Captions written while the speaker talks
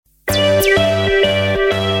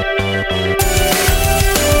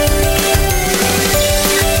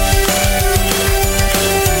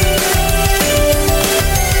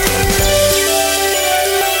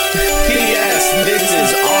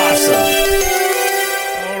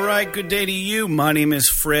good day to you. My name is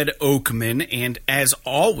Fred Oakman, and as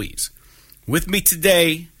always, with me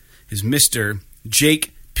today is Mr.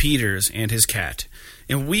 Jake Peters and his cat.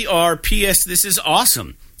 And we are PS This Is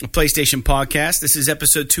Awesome, a PlayStation podcast. This is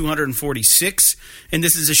episode 246, and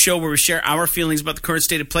this is a show where we share our feelings about the current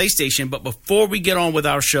state of PlayStation. But before we get on with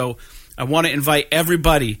our show, I want to invite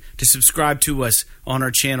everybody to subscribe to us on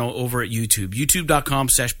our channel over at YouTube.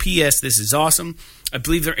 YouTube.com/PS This Is Awesome. I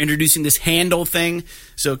believe they're introducing this handle thing,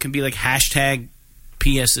 so it can be like hashtag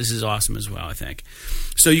PS This Is Awesome as well, I think.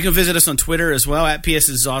 So you can visit us on Twitter as well, at PS This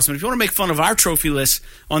Is Awesome. If you want to make fun of our trophy lists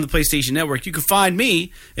on the PlayStation Network, you can find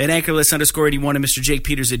me at Anchorlist_81 and Mr. Jake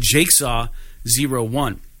Peters at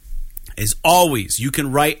Jakesaw01. As always, you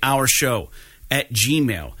can write our show at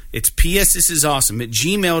Gmail. It's PS This Is Awesome at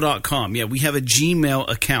gmail.com. Yeah, we have a Gmail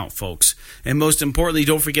account, folks. And most importantly,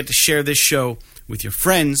 don't forget to share this show with your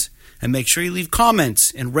friends and make sure you leave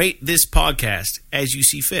comments and rate this podcast as you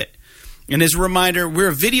see fit. And as a reminder, we're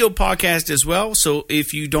a video podcast as well, so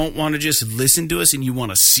if you don't want to just listen to us and you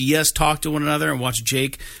want to see us talk to one another and watch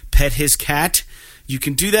Jake pet his cat, you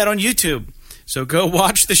can do that on YouTube. So go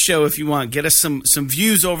watch the show if you want. Get us some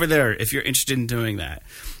views over there if you're interested in doing that.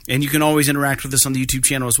 And you can always interact with us on the YouTube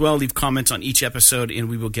channel as well. Leave comments on each episode, and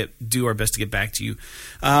we will do our best to get back to you.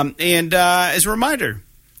 As a reminder,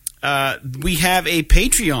 we have a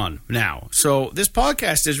Patreon now. So this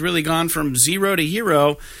podcast has really gone from zero to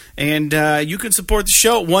hero, and you can support the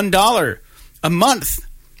show at $1 a month.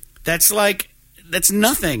 That's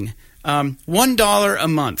nothing. $1 a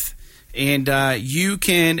month. And you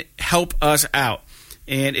can help us out.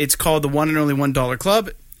 And it's called the One and Only $1 Club.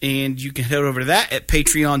 And you can head over to that at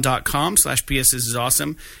patreon.com/PS This Is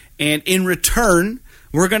Awesome. And in return,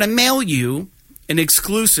 we're going to mail you an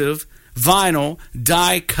exclusive vinyl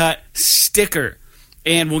die-cut sticker.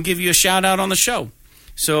 And we'll give you a shout-out on the show.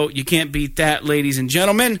 So you can't beat that, ladies and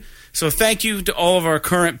gentlemen. So thank you to all of our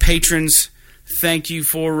current patrons. Thank you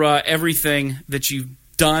for everything that you've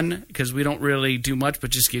done, because we don't really do much but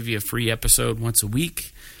just give you a free episode once a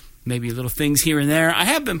week. Maybe little things here and there. I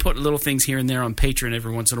have been putting little things here and there on Patreon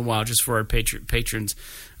every once in a while just for our patrons.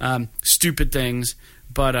 Stupid things.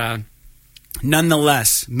 But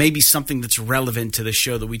nonetheless, maybe something that's relevant to the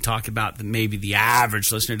show that we talk about that maybe the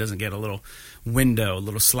average listener doesn't get a little window, a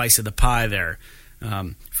little slice of the pie there.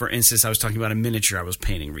 For instance, I was talking about a miniature I was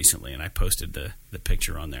painting recently, and I posted the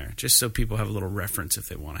picture on there just so people have a little reference if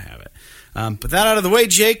they want to have it. But that out of the way,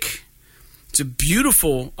 Jake, it's a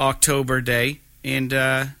beautiful October day. And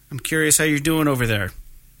I'm curious how you're doing over there.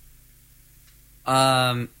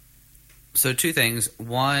 So two things.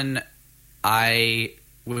 One, I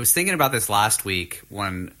was thinking about this last week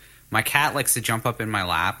when my cat likes to jump up in my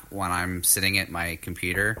lap when I'm sitting at my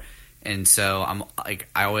computer. And so I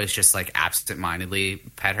always just absentmindedly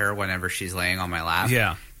pet her whenever she's laying on my lap.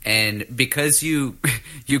 Yeah. And because you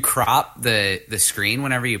crop the screen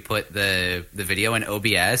whenever you put the video in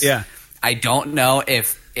OBS. Yeah. I don't know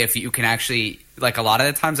if you can actually, a lot of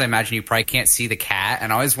the times I imagine you probably can't see the cat,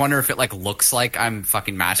 and I always wonder if it looks like I'm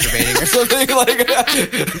fucking masturbating or something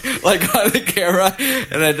like on the camera,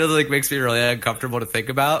 and that just makes me really uncomfortable to think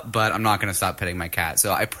about. But I'm not going to stop petting my cat,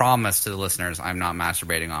 so I promise to the listeners I'm not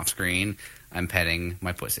masturbating off screen. I'm petting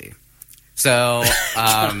my pussy. So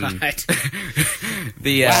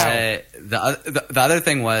the other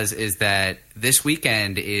thing is that this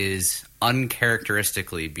weekend is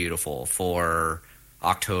uncharacteristically beautiful for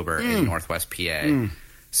October in Northwest PA.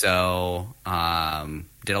 So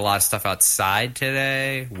did a lot of stuff outside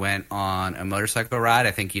today. Went on a motorcycle ride.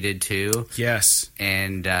 I think you did too. Yes.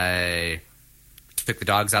 And took the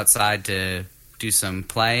dogs outside to do some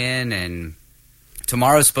playing, and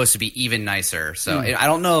tomorrow's supposed to be even nicer. So I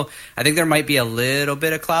don't know. I think there might be a little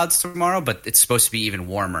bit of clouds tomorrow, but it's supposed to be even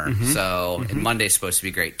warmer. And Monday's supposed to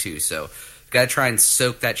be great too. So got to try and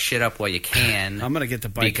soak that shit up while you can. I'm going to get the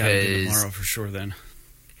bike out again tomorrow for sure then.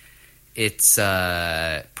 It's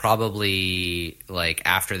probably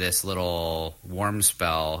after this little warm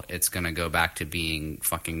spell, it's going to go back to being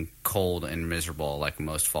fucking cold and miserable like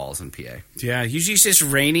most falls in PA. Yeah, usually it's just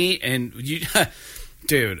rainy. And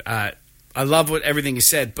dude, I love everything you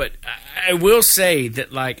said, but I will say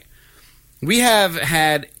that we have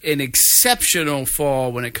had an exceptional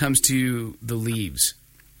fall when it comes to the leaves.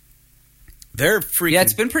 They're freaking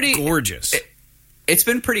it's been pretty gorgeous. It's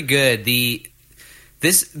been pretty good.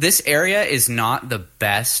 This area is not the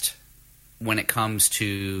best when it comes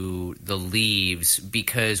to the leaves,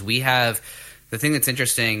 because we have the thing that's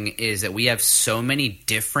interesting is that we have so many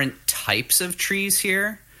different types of trees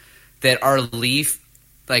here that our leaf,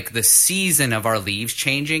 the season of our leaves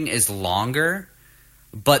changing is longer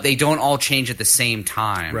but they don't all change at the same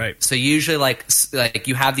time. Right. So usually like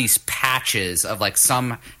you have these patches of like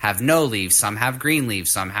some have no leaves, some have green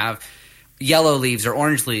leaves, some have yellow leaves or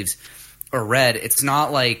orange leaves or red. It's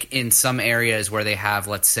not like in some areas where they have,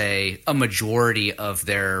 let's say, a majority of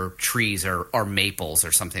their trees are maples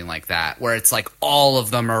or something like that, where it's like all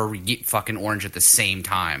of them are fucking orange at the same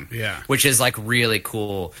time. Yeah. Which is like really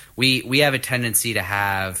cool. We have a tendency to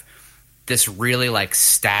have this really like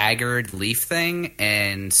staggered leaf thing,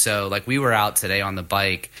 and so like we were out today on the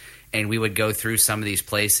bike and we would go through some of these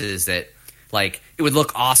places that like it would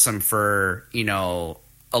look awesome for, you know,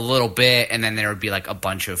 a little bit, and then there would be like a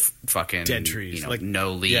bunch of fucking dead trees, you know, like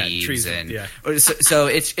no leaves, trees, and so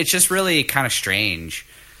it's just really kind of strange,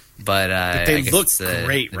 but they I guess look it's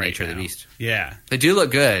great the right nature now. of the beast. Yeah, They do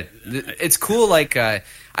look good. It's cool. Like I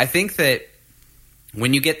think that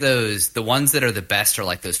when you get the ones that are the best are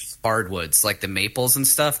like those hardwoods, like the maples and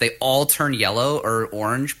stuff. They all turn yellow or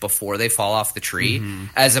orange before they fall off the tree,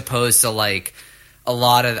 as opposed to like a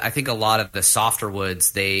lot of the softer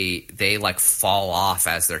woods, they like fall off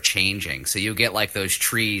as they're changing. So you get like those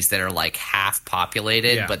trees that are like half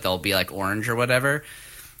populated, but they'll be like orange or whatever.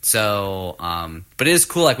 So, but it is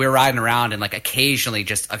cool. Like we were riding around and like occasionally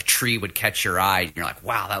just a tree would catch your eye and you're like,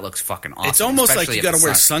 wow, that looks fucking awesome. it's almost Especially like you if got to the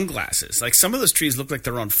wear sun- sunglasses. Like some of those trees look like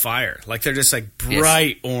they're on fire. Like they're just like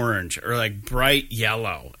bright orange or like bright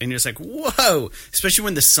yellow, and you're just like, whoa! Especially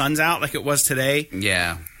when the sun's out, like it was today.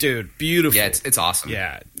 Yeah, Dude, beautiful. yeah, it's awesome.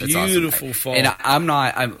 Yeah, It's beautiful awesome. fall. And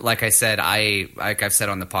I'm like I said, like I've said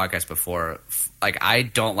on the podcast before, like I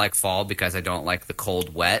don't like fall because I don't like the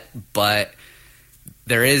cold, wet, but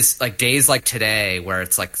there is like days like today where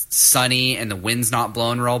it's like sunny and the wind's not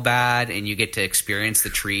blowing real bad and you get to experience the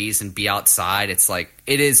trees and be outside. It's like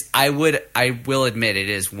it is. I will admit it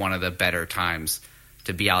is one of the better times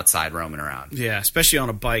to be outside roaming around. Yeah, especially on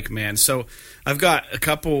a bike, man. So I've got a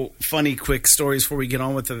couple funny, quick stories before we get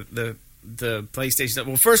on with the PlayStation.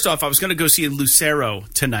 Well, first off, I was going to go see Lucero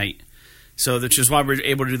tonight, so which is why we're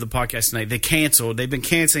able to do the podcast tonight. They canceled. They've been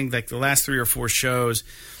canceling like the last 3 or 4 shows,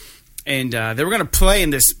 and they were going to play in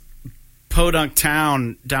this podunk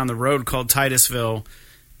town down the road called Titusville,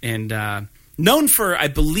 and known for, I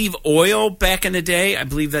believe, oil back in the day. I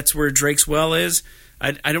believe that's where Drake's Well is.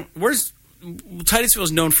 I don't. Where's Titusville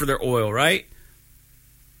is known for their oil, right?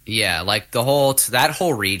 Yeah, like that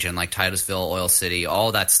whole region, like Titusville, Oil City,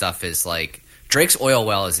 all that stuff is like Drake's oil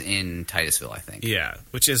well is in Titusville, I think. Yeah,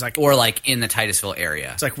 which is like, or like in the Titusville area.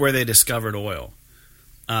 It's like where they discovered oil.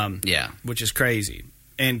 Yeah, which is crazy.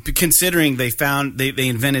 And considering they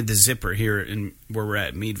invented the zipper here in where we're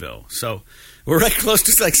at, Meadville, so we're right close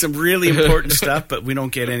to like some really important stuff, but we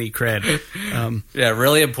don't get any cred. Yeah,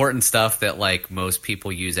 really important stuff that like most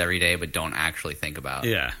people use every day, but don't actually think about.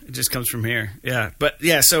 Yeah, it just comes from here. Yeah, but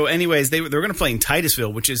yeah. So, anyways, they're going to play in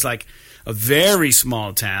Titusville, which is like a very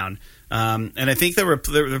small town, and I think they're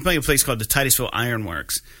playing a place called the Titusville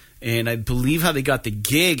Ironworks. And I believe how they got the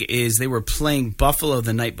gig is they were playing Buffalo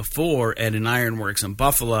the night before at an Ironworks in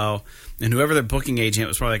Buffalo, and whoever their booking agent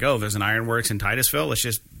was probably like, "Oh, there's an Ironworks in Titusville. Let's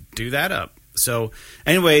just do that up." So,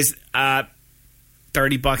 anyways,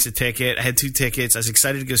 $30 a ticket. I had 2 tickets. I was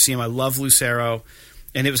excited to go see him. I love Lucero,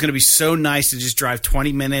 and it was going to be so nice to just drive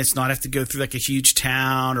 20 minutes, not have to go through like a huge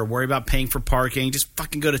town or worry about paying for parking. Just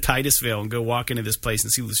fucking go to Titusville and go walk into this place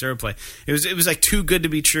and see Lucero play. It was like too good to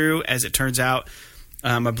be true, as it turns out.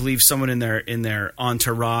 I believe someone in their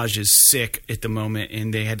entourage is sick at the moment,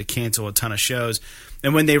 and they had to cancel a ton of shows.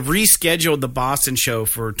 And when they rescheduled the Boston show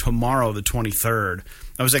for tomorrow, the 23rd,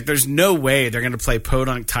 I was like, "There's no way they're going to play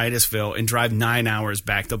Podunk Titusville and drive 9 hours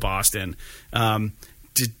back to Boston."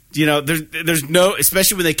 There's no,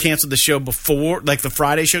 especially when they canceled the show before, like the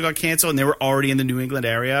Friday show got canceled, and they were already in the New England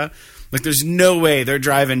area. Like, there's no way they're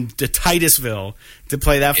driving to Titusville to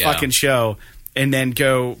play that fucking show and then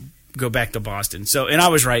go back to Boston. So, and I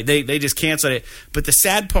was right. They just canceled it. But the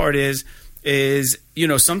sad part is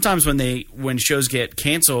sometimes when shows get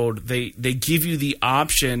canceled, they give you the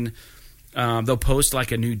option. They'll post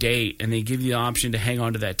like a new date, and they give you the option to hang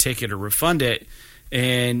on to that ticket or refund it.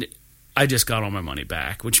 And I just got all my money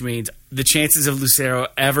back, which means the chances of Lucero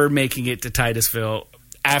ever making it to Titusville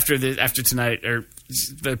after tonight are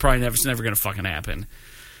they're probably never going to fucking happen.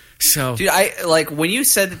 So, dude, I like when you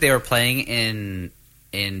said that they were playing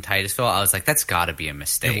in Titusville, I was like, that's got to be a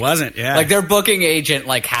mistake. It wasn't, yeah. Like, their booking agent,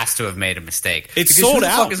 like, has to have made a mistake. It's sold who the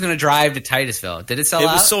out. fuck is going to drive to Titusville? Did it sell out?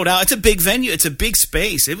 It was sold out. It's a big venue. It's a big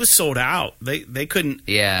space. It was sold out. They couldn't.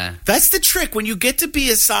 Yeah. That's the trick. When you get to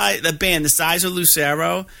be a band the size of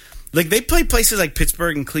Lucero, like, they play places like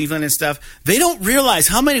Pittsburgh and Cleveland and stuff. They don't realize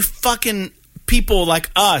how many fucking people like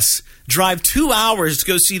us drive 2 hours to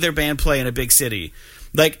go see their band play in a big city.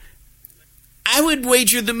 Like, I would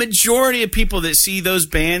wager the majority of people that see those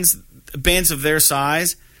bands of their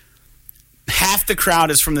size, half the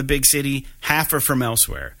crowd is from the big city, half are from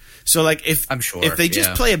elsewhere. So, like, if they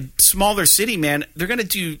just play a smaller city, man, they're going to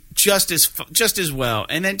do just as well.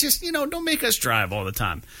 And then just, don't make us drive all the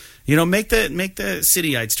time. Make the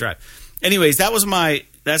cityites drive. Anyways, that's my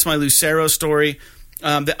Lucero story.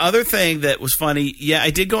 The other thing that was funny,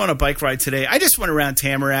 I did go on a bike ride today. I just went around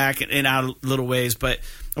Tamarack and out a little ways, but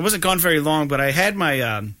I wasn't gone very long. But I had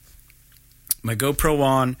my my GoPro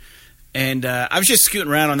on, and I was just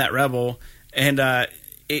scooting around on that Rebel, and I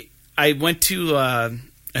went to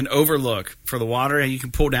an overlook for the water, and you can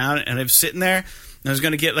pull down, and I was sitting there, and I was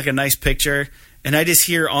going to get like a nice picture, and I just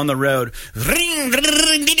hear on the road, and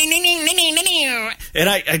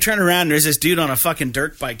I turn around, and there's this dude on a fucking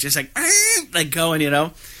dirt bike, just like going,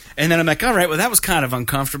 and then I'm like, all right, well, that was kind of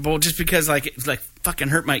uncomfortable, just because like it like fucking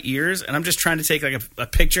hurt my ears, and I'm just trying to take like a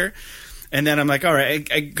picture. And then I'm like, all right,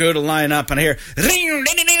 I go to line up, and I hear,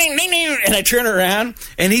 and I turn around,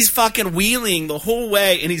 and he's fucking wheeling the whole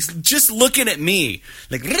way, and he's just looking at me,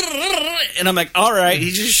 like, and I'm like, all right,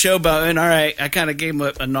 he's just showboating, all right. I kind of gave him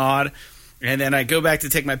a nod, and then I go back to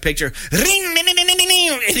take my picture, and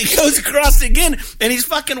he goes across again, and he's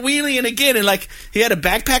fucking wheeling again, and like, he had a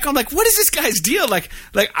backpack on. I'm like, what is this guy's deal? Like,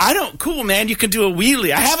 cool, man, you can do a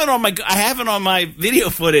wheelie. I have it on my video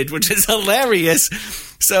footage, which is hilarious.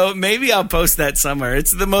 So maybe I'll post that somewhere.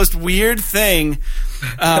 It's the most weird thing.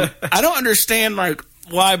 I don't understand like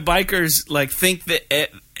why bikers like think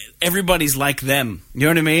that everybody's like them. You know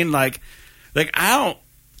what I mean? Like I don't,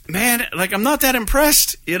 man. Like I'm not that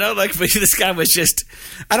impressed. Like but this guy was just.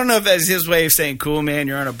 I don't know if that's his way of saying, "Cool, man,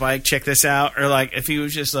 you're on a bike. Check this out," or like if he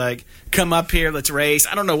was just like, "Come up here, let's race."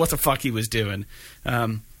 I don't know what the fuck he was doing.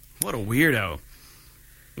 What a weirdo.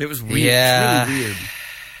 It was weird. Yeah, it's really weird.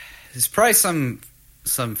 There's probably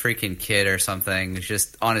some freaking kid or something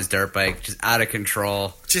just on his dirt bike, just out of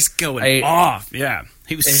control. Just going off. Yeah.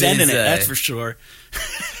 He was sending it, that's for sure.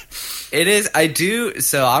 It is. I do.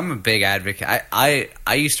 So I'm a big advocate.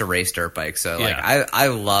 I used to race dirt bikes. So like I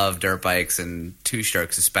love dirt bikes and two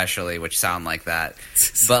strokes especially, which sound like that.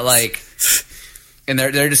 But like, and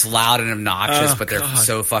they're just loud and obnoxious, but they're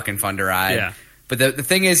so fucking fun to ride. Yeah. But the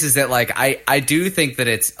thing is that like I do think that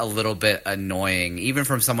it's a little bit annoying, even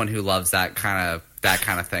from someone who loves that kind of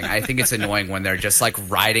thing. I think it's annoying when they're just like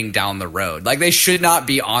riding down the road. Like they should not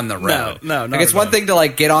be on the road. No. Like it's one thing to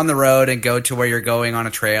like get on the road and go to where you're going on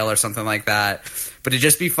a trail or something like that, but to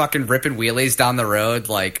just be fucking ripping wheelies down the road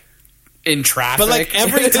like in traffic. But like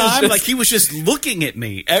every time, like he was just looking at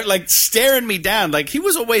me, like staring me down. Like he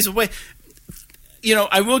was a ways away.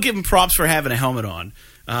 I will give him props for having a helmet on.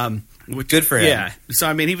 Good for him. Yeah. So,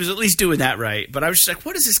 I mean, he was at least doing that right. But I was just like,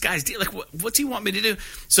 what is this guy's deal? Like, what's he want me to do?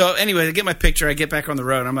 So, anyway, I get my picture. I get back on the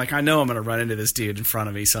road. I'm like, I know I'm going to run into this dude in front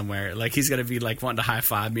of me somewhere. Like, he's going to be, like, wanting to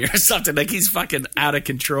high-five me or something. Like, he's fucking out of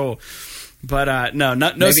control. But, no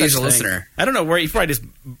Maybe such he's a thing. listener. I don't know where. He probably just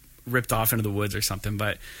ripped off into the woods or something.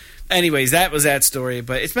 But, anyways, that was that story.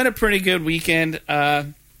 But it's been a pretty good weekend.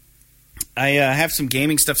 I have some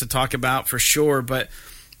gaming stuff to talk about for sure. But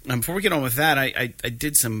before we get on with that, I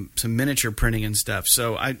did some miniature printing and stuff.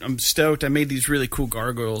 So I'm stoked. I made these really cool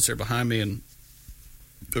gargoyles. They're behind me, and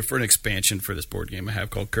they're for an expansion for this board game I have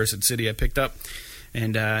called Cursed City I picked up.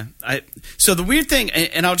 And so the weird thing,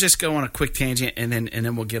 and I'll just go on a quick tangent, and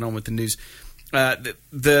then we'll get on with the news.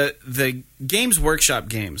 The Games Workshop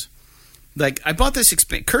games, like I bought this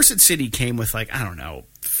Cursed City came with like, I don't know,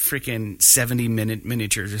 freaking 70-minute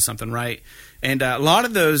miniatures or something, right? And a lot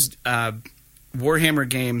of those Warhammer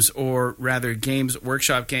games, or rather Games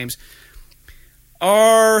Workshop games,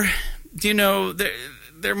 are,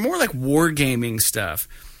 they're more like wargaming stuff.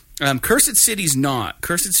 Cursed City's not.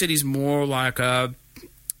 Cursed City's more like a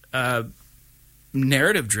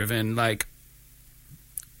narrative-driven, like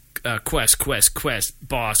quest,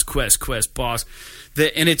 boss, quest, boss.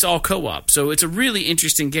 And it's all co-op. So it's a really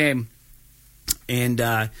interesting game. And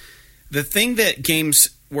the thing that Games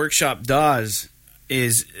Workshop does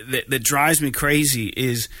is that drives me crazy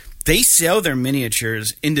is they sell their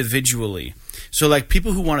miniatures individually. So like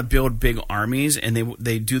people who want to build big armies, and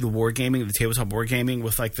they do the wargaming, the tabletop wargaming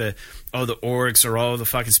with like the orcs or all the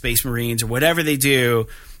fucking space marines or whatever they do,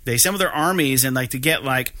 they assemble their armies, and like to get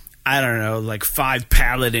like, I don't know, like 5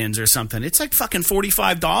 paladins or something, it's like fucking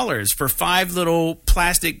 $45 for 5 little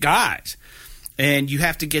plastic guys. And you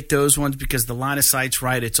have to get those ones because the line of sight's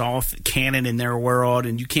right. It's all canon in their world,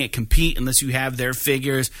 and you can't compete unless you have their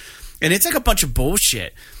figures. And it's like a bunch of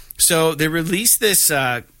bullshit. So they released this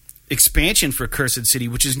expansion for Cursed City,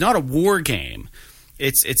 which is not a war game.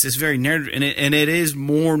 It's this very narrative, and it is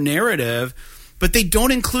more narrative, but they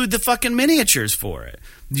don't include the fucking miniatures for it.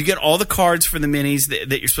 You get all the cards for the minis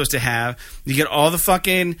that you're supposed to have. You get all the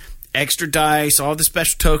fucking extra dice, all the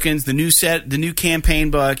special tokens, the new set, the new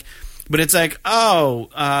campaign book. But it's like,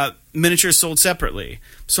 miniatures sold separately.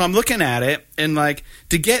 So I'm looking at it, and like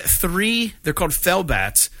to get 3, they're called fell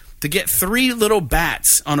bats. To get 3 little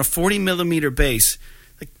bats on a 40 millimeter base,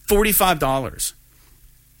 like $45.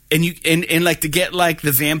 And you and like to get like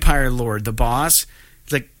the Vampire Lord, the boss,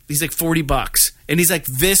 like he's like $40, and he's like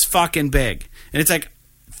this fucking big. And it's like,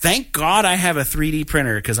 thank God I have a 3D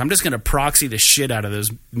printer, because I'm just going to proxy the shit out of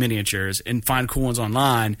those miniatures and find cool ones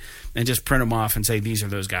online and just print them off and say these are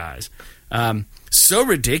those guys. So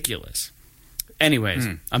ridiculous. Anyways,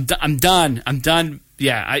 I'm done.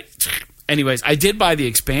 Yeah. Anyways, I did buy the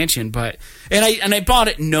expansion, and I bought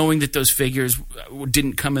it knowing that those figures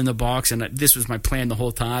didn't come in the box, and this was my plan the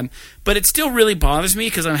whole time. But it still really bothers me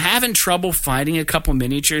because I'm having trouble finding a couple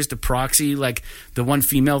miniatures to proxy, like the one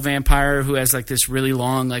female vampire who has like this really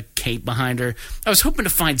long like cape behind her. I was hoping to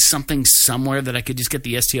find something somewhere that I could just get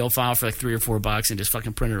the STL file for like $3 or $4 and just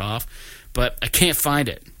fucking print it off, but I can't find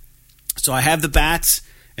it. So I have the bats,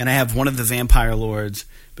 and I have one of the Vampire Lords.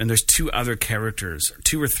 And there's 2 other characters,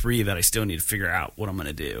 2 or 3 that I still need to figure out what I'm going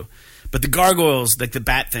to do. But the gargoyles, like the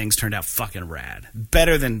bat things, turned out fucking rad.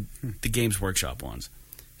 Better than the Games Workshop ones.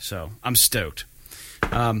 So I'm stoked.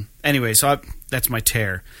 Anyway, that's my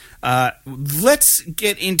tear. Let's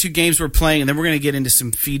get into games we're playing, and then we're going to get into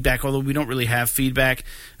some feedback, although we don't really have feedback.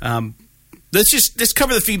 Let's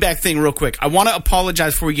cover the feedback thing real quick. I want to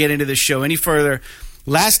apologize before we get into this show any further.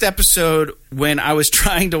 Last episode, when I was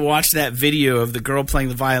trying to watch that video of the girl playing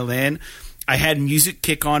the violin, I had music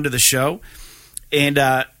kick onto the show, and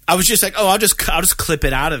I was just like, I'll just clip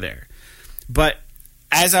it out of there. But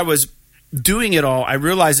as I was doing it all, I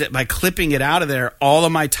realized that by clipping it out of there, all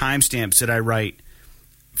of my timestamps that I write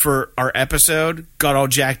for our episode got all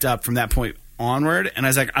jacked up from that point onward, and I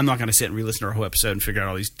was like, I'm not going to sit and re-listen to our whole episode and figure out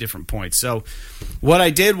all these different points. So what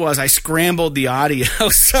I did was I scrambled the audio.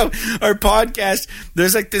 So our podcast,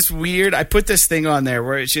 there's like this weird, I put this thing on there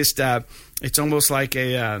where it's just it's almost like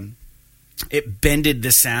it bended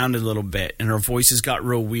the sound a little bit, and our voices got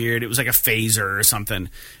real weird. It was like a phaser or something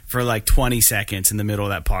for like 20 seconds in the middle of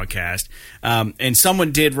that podcast. And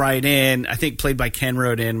someone did write in, I think Played by Ken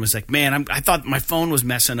wrote in, was like, man, I thought my phone was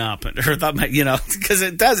messing up. Or thought because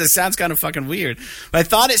it sounds kind of fucking weird. But I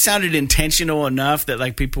thought it sounded intentional enough that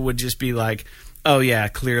like people would just be like, oh yeah,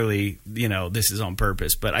 clearly, this is on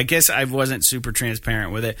purpose. But I guess I wasn't super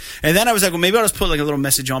transparent with it. And then I was like, well, maybe I'll just put like a little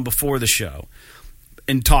message on before the show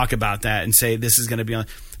and talk about that and say this is going to be on.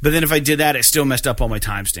 But then if I did that, it still messed up all my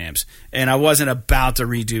timestamps. And I wasn't about to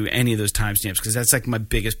redo any of those timestamps because that's like my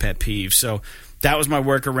biggest pet peeve. So that was my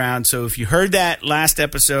workaround. So if you heard that last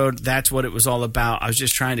episode, that's what it was all about. I was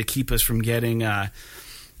just trying to keep us from getting a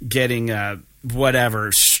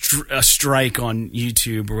strike on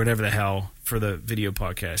YouTube or whatever the hell for the video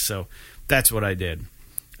podcast. So that's what I did.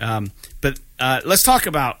 But let's talk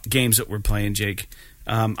about games that we're playing, Jake.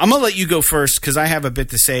 I'm going to let you go first because I have a bit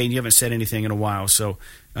to say and you haven't said anything in a while. So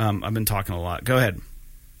I've been talking a lot. Go ahead.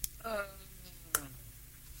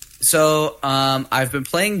 So I've been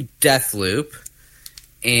playing Deathloop,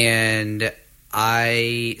 and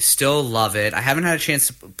I still love it. I haven't had a chance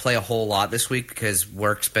to play a whole lot this week because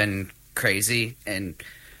work's been crazy, and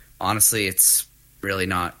honestly, it's really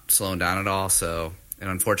not slowing down at all, so it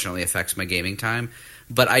unfortunately affects my gaming time.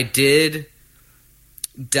 But I did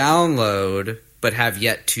download, but have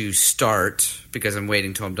yet to start, because I'm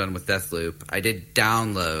waiting till I'm done with Deathloop. I did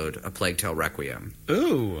download A Plague Tale Requiem.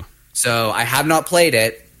 Ooh. So I have not played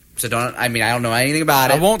it. So I don't know anything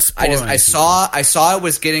about it. I won't spoil I saw it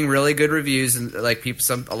was getting really good reviews, and like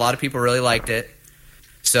a lot of people really liked it.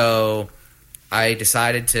 So I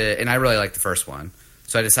decided to, and I really liked the first one.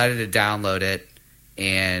 So I decided to download it,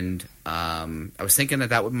 and I was thinking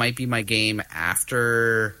that might be my game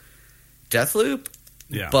after Deathloop.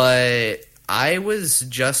 Yeah. But I was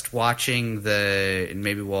just watching and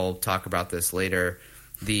maybe we'll talk about this later,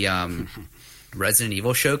 the Resident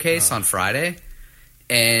Evil showcase on Friday.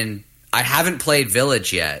 And I haven't played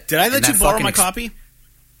Village yet. Did I let you borrow my copy?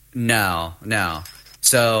 No.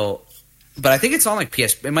 So, but I think it's on like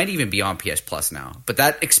PS. It might even be on PS Plus now. But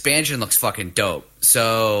that expansion looks fucking dope.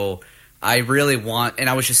 So I really want. And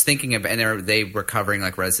I was just thinking of, and they were covering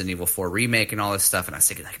like Resident Evil 4 remake and all this stuff. And I was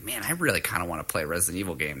thinking like, man, I really kind of want to play a Resident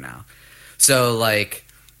Evil game now. So like,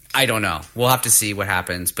 I don't know. We'll have to see what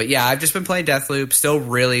happens. But yeah, I've just been playing Deathloop. Still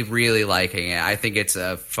really, really liking it. I think it's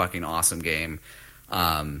a fucking awesome game.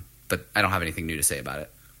 But I don't have anything new to say about it.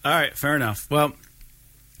 All right, fair enough. Well,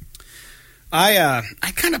 I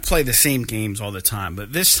kind of play the same games all the time,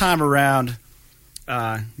 but this time around,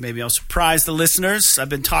 Maybe I'll surprise the listeners. I've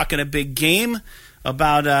been talking a big game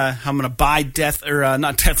about how I'm going to buy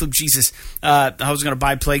not Deathloop, Jesus. I was going to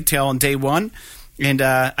buy Plague Tale on day one, and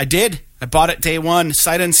I did. I bought it day one,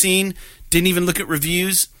 sight unseen, didn't even look at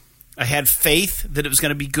reviews. I had faith that it was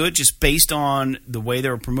going to be good just based on the way they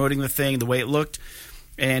were promoting the thing, the way it looked,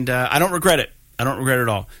 and I don't regret it. I don't regret it at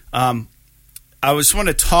all. I just want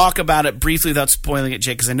to talk about it briefly without spoiling it,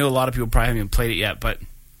 Jake, because I know a lot of people probably haven't even played it yet, but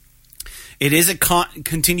it is a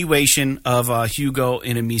continuation of Hugo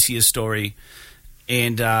and Amicia's story.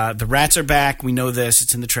 And the rats are back. We know this.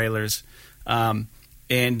 It's in the trailers. And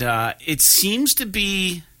it seems to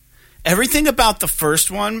be everything about the first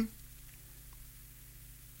one.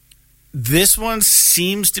 This one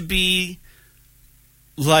seems to be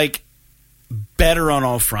like better on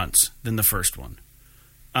all fronts than the first one.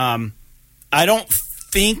 I don't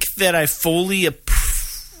think that I fully I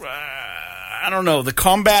don't know. The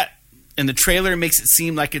combat in the trailer makes it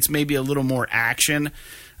seem like it's maybe a little more action.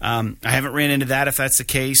 I haven't ran into that if that's the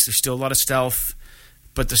case. There's still a lot of stealth,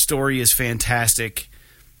 but the story is fantastic.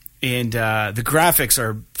 And the graphics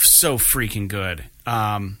are so freaking good.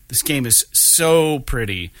 This game is so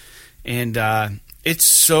pretty. And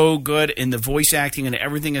it's so good. And the voice acting and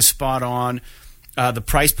everything is spot on. The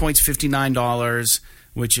price point's $59,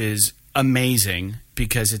 which is amazing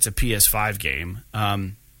because it's a PS5 game.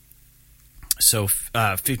 So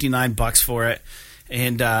 $59 for it.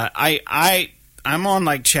 And I'm on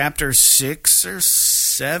like chapter 6 or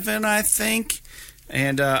 7, I think.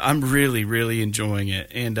 And I'm really, really enjoying it.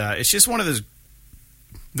 And it's just one of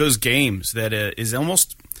those games that is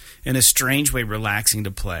almost in a strange way relaxing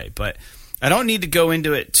to play. But I don't need to go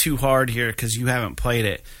into it too hard here because you haven't played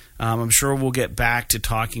it. I'm sure we'll get back to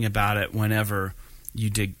talking about it whenever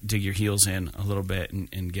you dig your heels in a little bit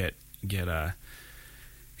and get into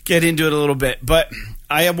it a little bit. But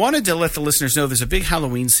I wanted to let the listeners know there's a big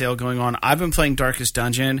Halloween sale going on. I've been playing Darkest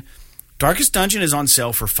Dungeon. Darkest Dungeon is on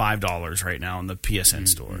sale for $5 right now in the PSN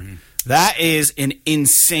store. That is an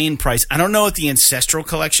insane price. I don't know what the Ancestral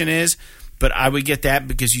Collection is, but I would get that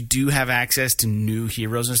because you do have access to new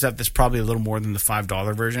heroes and stuff. That's probably a little more than the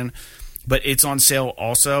 $5 version. But it's on sale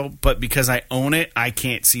also. But because I own it, I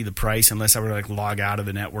can't see the price unless I were to like log out of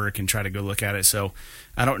the network and try to go look at it. So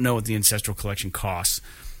I don't know what the Ancestral Collection costs.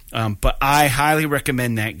 But I highly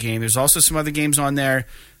recommend that game. There's also some other games on there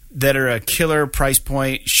that are a killer price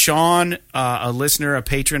point. Sean, a listener, a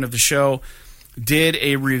patron of the show, did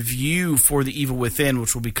a review for The Evil Within,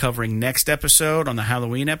 which we'll be covering next episode on the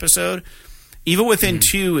Halloween episode. Evil Within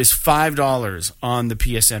 2 is $5 on the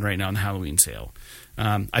PSN right now on the Halloween sale.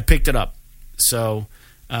 I picked it up. So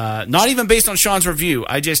not even based on Sean's review.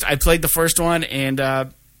 I played the first one, and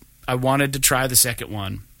I wanted to try the second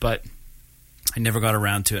one, but I never got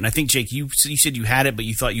around to it. And I think, Jake, you said you had it, but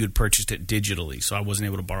you thought you had purchased it digitally, so I wasn't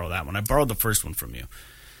able to borrow that one. I borrowed the first one from you.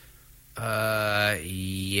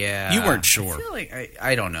 Yeah. You weren't sure. I feel like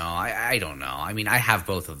I don't know. I don't know. I mean, I have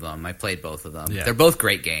both of them. I played both of them. Yeah. They're both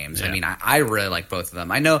great games. Yeah. I mean, I really like both of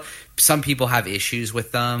them. I know some people have issues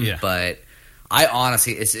with them, but I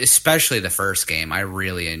honestly, especially the first game, I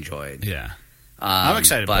really enjoyed. Yeah. I'm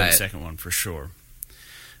excited to play the second one for sure.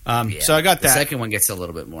 So I got that. The second one gets a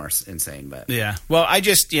little bit more insane, but yeah. Well,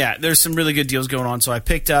 there's some really good deals going on. So I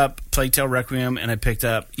picked up Plague Tale Requiem and I picked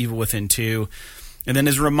up Evil Within 2. And then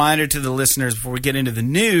as a reminder to the listeners before we get into the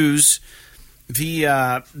news,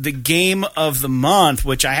 the game of the month,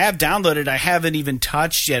 which I have downloaded, I haven't even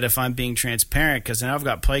touched yet if I'm being transparent, because now I've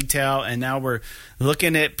got Plague Tale and now we're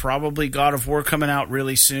looking at probably God of War coming out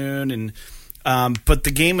really soon. And but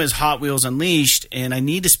the game is Hot Wheels Unleashed, and I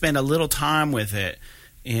need to spend a little time with it.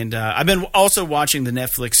 And I've been also watching the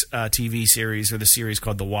Netflix TV series, or the series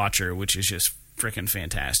called The Watcher, which is just freaking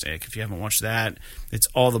fantastic. If you haven't watched that, it's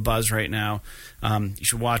all the buzz right now. You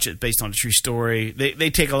should watch it, based on a true story.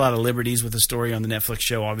 They take a lot of liberties with the story on the Netflix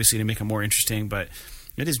show, obviously, to make it more interesting, but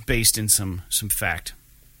it is based in some fact,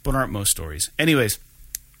 but aren't most stories. Anyways,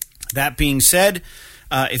 that being said,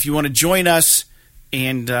 if you want to join us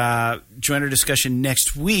and join our discussion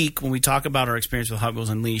next week when we talk about our experience with Hot Wheels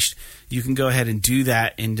Unleashed, you can go ahead and do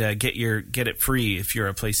that and get it free if you're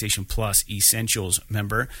a PlayStation Plus Essentials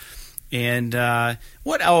member. And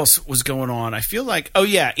what else was going on? I feel like,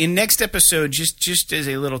 in next episode, just as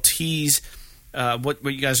a little tease, what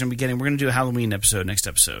you guys are going to be getting, we're going to do a Halloween episode next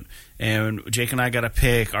episode. And Jake and I got to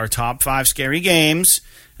pick our top 5 scary games,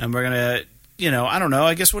 and we're going to, I don't know,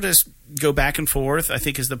 I guess we'll just go back and forth, I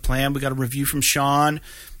think is the plan. We got a review from Sean,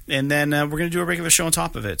 and then we're going to do a regular show on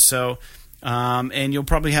top of it. So, and you'll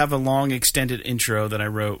probably have a long extended intro that I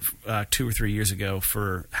wrote 2 or 3 years ago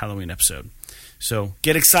for Halloween episode. So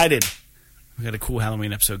get excited. We got a cool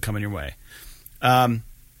Halloween episode coming your way.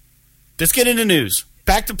 Let's get into news.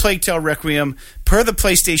 Back to Plague Tale Requiem. Per the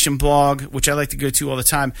PlayStation blog, which I like to go to all the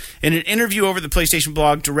time, in an interview over the PlayStation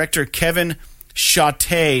blog, director Kevin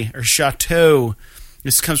Chateau,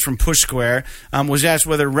 this comes from Push Square, was asked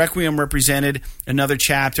whether Requiem represented another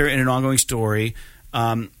chapter in an ongoing story,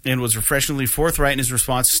 and was refreshingly forthright in his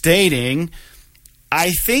response, stating,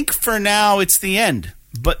 "I think for now it's the end,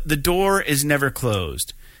 but the door is never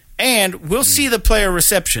closed. And we'll see the player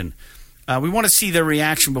reception. We want to see their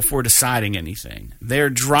reaction before deciding anything. They're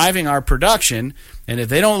driving our production, and if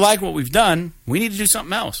they don't like what we've done, we need to do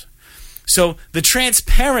something else." So the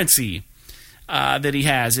transparency that he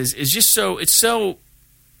has is just so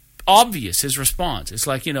obvious, his response. It's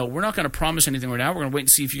like, we're not going to promise anything right now. We're going to wait and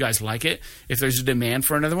see if you guys like it. If there's a demand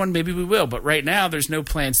for another one, maybe we will. But right now, there's no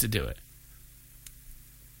plans to do it.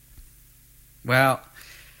 Well,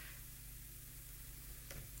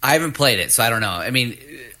 I haven't played it, so I don't know. I mean,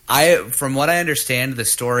 from what I understand, the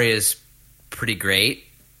story is pretty great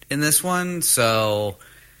in this one, so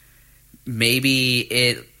maybe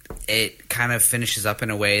it kind of finishes up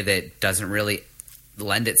in a way that doesn't really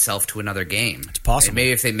lend itself to another game. It's possible. And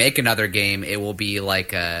maybe if they make another game, it will be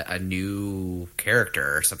like a new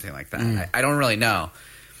character or something like that. I don't really know.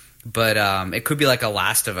 But it could be like a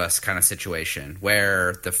Last of Us kind of situation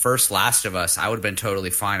where the first Last of Us, I would have been totally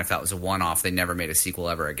fine if that was a one-off. They never made a sequel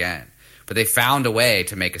ever again. But they found a way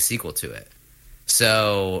to make a sequel to it.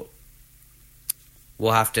 So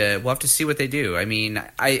we'll have to see what they do. I mean,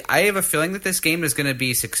 I have a feeling that this game is going to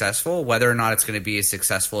be successful. Whether or not it's going to be as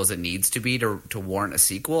successful as it needs to be to warrant a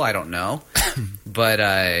sequel, I don't know.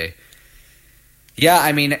 But yeah,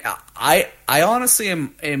 I mean, I honestly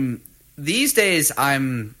am these days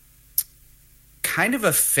I'm kind of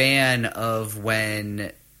a fan of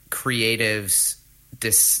when creatives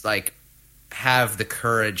have the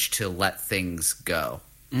courage to let things go.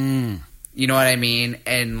 You know what I mean?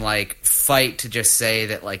 And fight to just say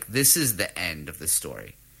that this is the end of the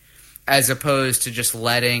story, as opposed to just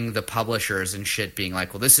letting the publishers and shit being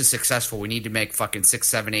like, well, this is successful, we need to make fucking 6,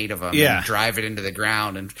 7, 8 of them and drive it into the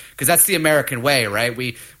ground. And because that's the American way, right?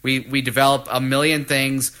 We develop a million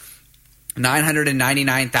things,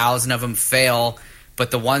 999,000 of them fail,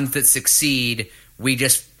 but the ones that succeed, we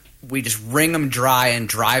just wring them dry and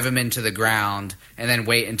drive them into the ground and then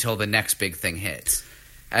wait until the next big thing hits.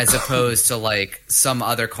 As opposed to some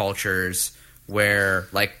other cultures where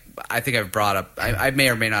I think I've brought up, I may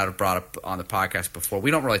or may not have brought up on the podcast before.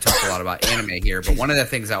 We don't really talk a lot about anime here, but one of the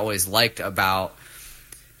things I always liked about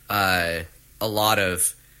a lot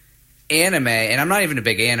of anime, and I'm not even a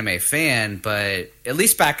big anime fan, but at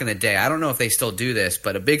least back in the day, I don't know if they still do this,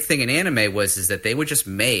 but a big thing in anime is that they would just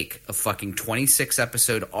make a fucking 26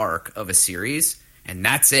 episode arc of a series, and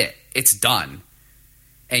that's it. It's done.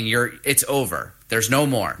 And it's over. There's no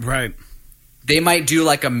more. Right. They might do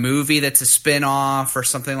a movie that's a spin-off or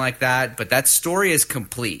something like that, but that story is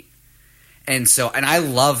complete. And I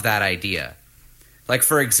love that idea.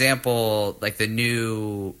 For example, the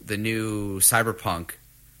new Cyberpunk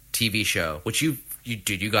TV show, which you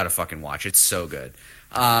got to fucking watch. It's so good.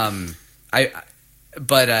 The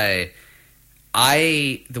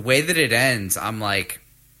way that it ends, I'm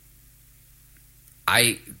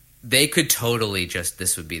they could totally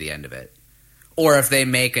this would be the end of it. Or if they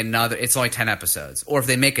make another, it's only 10 episodes. Or if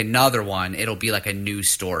they make another one, it'll be a new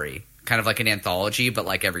story. Kind of like an anthology, but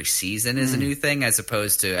every season is a new thing as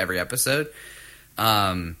opposed to every episode.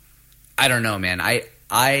 I don't know, man. I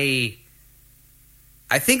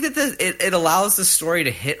think that it allows the story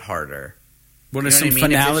to hit harder. When there's some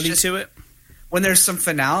finality to it? When there's some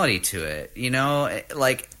finality to it,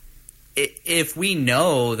 if we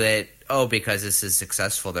know that, because this is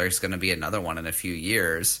successful, there's going to be another one in a few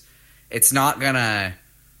years, it's not gonna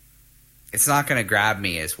grab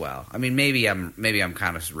me as well. I mean, maybe I'm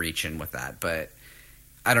kind of reaching with that, but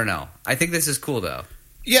I don't know. I think this is cool though.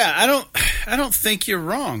 Yeah, I don't think you're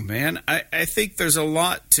wrong, man. I think there's a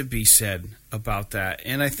lot to be said about that,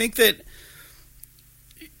 and I think that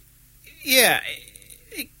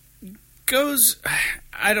it goes.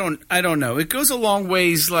 I don't know. It goes a long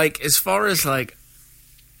ways. As far as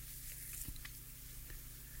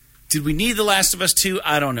did we need The Last of Us 2?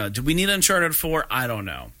 I don't know. Did we need Uncharted 4? I don't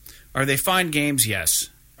know. Are they fine games? Yes.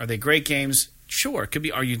 Are they great games? Sure. It could be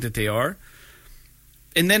argued that they are.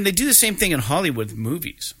 And then they do the same thing in Hollywood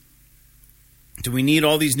movies. Do we need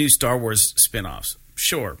all these new Star Wars spin-offs?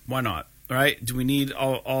 Sure. Why not? All right? Do we need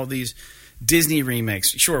all these Disney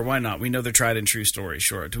remakes? Sure. Why not? We know they're tried and true stories.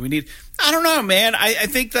 Sure. Do we need... I don't know, man. I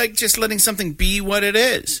think just letting something be what it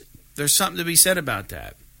is. There's something to be said about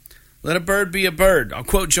that. Let a bird be a bird. I'll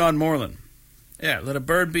quote John Moreland. Yeah, let a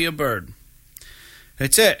bird be a bird.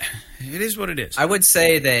 That's it. It is what it is. I would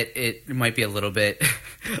say that it might be a little bit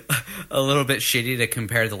shitty to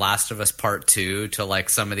compare The Last of Us Part 2 to like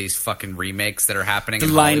some of these fucking remakes that are happening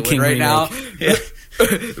in Lion Hollywood King right now. Yeah.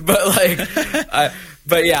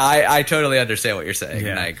 But yeah, I totally understand what you're saying,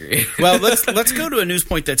 and I agree. Well, let's go to a news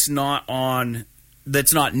point that's not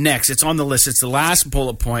next. It's on the list. It's the last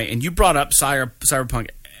bullet point, and you brought up Cyberpunk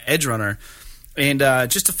Edgerunner, and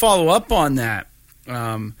just to follow up on that,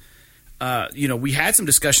 we had some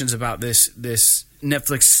discussions about this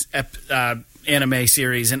Netflix anime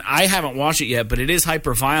series, and I haven't watched it yet, but it is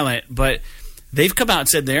hyper violent. But they've come out and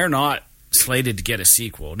said they're not slated to get a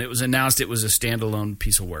sequel, and it was announced it was a standalone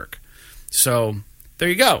piece of work. So there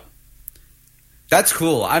you go. That's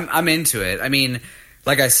cool. I'm into it. I mean,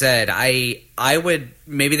 like I said, I would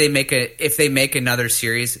maybe if they make another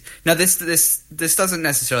series. Now this doesn't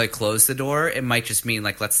necessarily close the door. It might just mean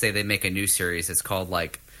like, let's say they make a new series. It's called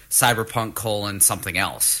like Cyberpunk : something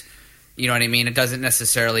else. You know what I mean? It doesn't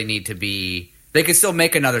necessarily need to be. They could still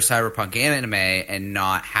make another Cyberpunk anime and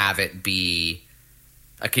not have it be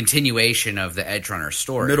a continuation of the Edgerunner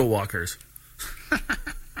story. Middle Walkers.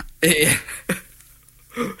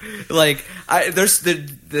 Like there's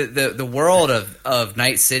the world of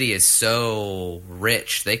Night City is so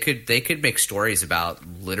rich. They could make stories about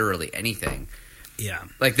literally anything. Yeah.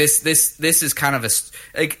 Like this is kind of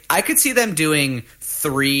like I could see them doing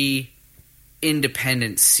 3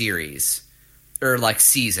 independent series or like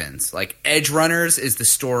seasons. Like Edgerunners is the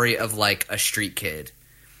story of like a street kid.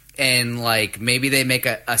 And like maybe they make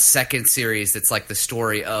a second series that's like the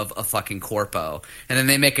story of a fucking corpo, and then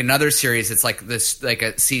they make another series that's like this, like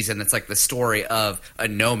a season that's like the story of a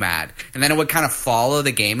nomad, and then it would kind of follow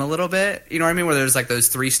the game a little bit. You know what I mean? Where there's like those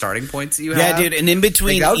 3 starting points that you have. Yeah, dude. And in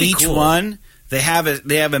between each cool. one, they have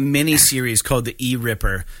a mini series called the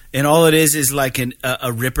E-Ripper, and all it is like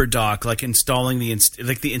a Ripper doc, like installing the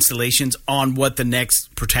installations on what the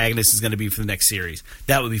next protagonist is going to be for the next series.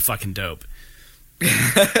 That would be fucking dope.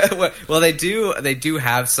 Well, they do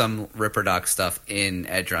have some Ripper Doc stuff in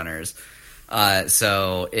Edgerunners,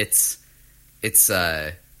 so it's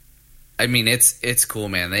cool,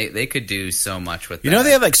 man. They could do so much with that. You know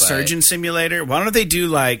they have like Surgeon Simulator. Why don't they do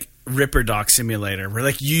like Ripper Doc Simulator, where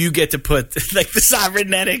like you get to put like the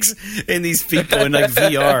cybernetics in these people in like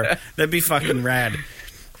VR? That'd be fucking rad.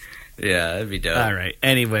 Yeah, that'd be dope. All right.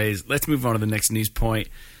 Anyways, let's move on to the next news point.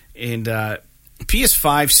 And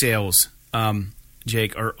PS5 sales.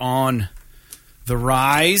 Jake, are on the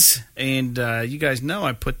rise, and you guys know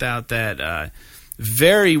I put out that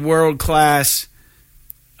very world-class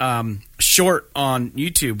short on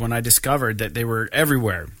YouTube when I discovered that they were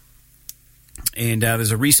everywhere. And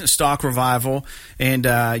there's a recent stock revival, and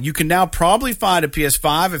you can now probably find a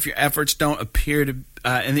PS5 if your efforts don't appear to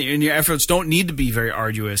and your efforts don't need to be very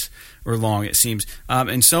arduous or long, it seems.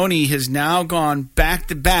 And Sony has now gone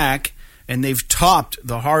back-to-back, and they've topped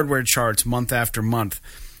the hardware charts month after month.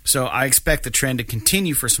 So I expect the trend to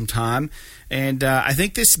continue for some time. And I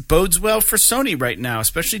think this bodes well for Sony right now,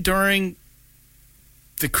 especially during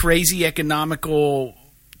the crazy economical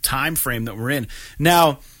time frame that we're in.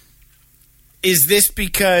 Now, is this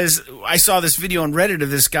because I saw this video on Reddit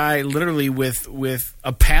of this guy literally with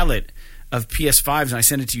a pallet of PS5s, and I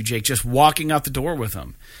sent it to you, Jake, just walking out the door with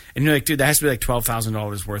them. And you're like, dude, that has to be like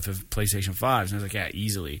 $12,000 worth of PlayStation 5s. And I was like, yeah,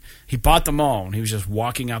 easily. He bought them all, and he was just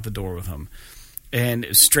walking out the door with them. And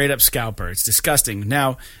straight up scalper. It's disgusting.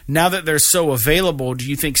 Now that they're so available, do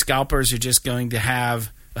you think scalpers are just going to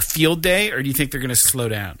have a field day, or do you think they're going to slow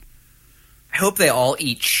down? I hope they all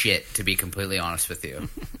eat shit, to be completely honest with you.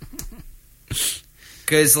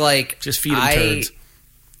 Because, like... Just feed them turds.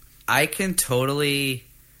 I totally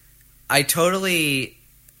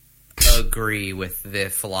agree with the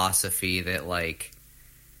philosophy that, like,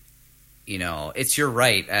 you know, it's your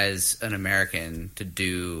right as an American to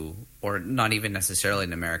do, or not even necessarily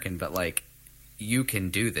an American, but, like, you can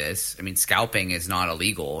do this. I mean, scalping is not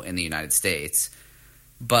illegal in the United States,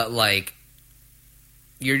 but, like,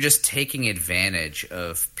 you're just taking advantage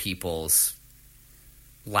of people's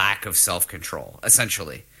lack of self-control,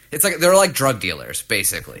 essentially. It's like they're like drug dealers,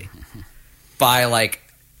 basically, by, like,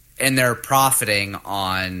 and they're profiting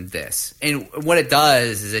on this. And what it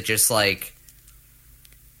does is it just, like,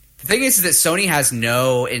 the thing is that Sony has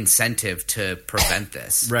no incentive to prevent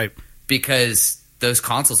this. Right. Because those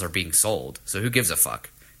consoles are being sold. So who gives a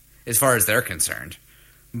fuck as far as they're concerned.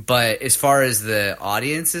 But as far as the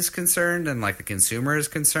audience is concerned and, like, the consumer is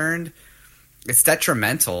concerned, it's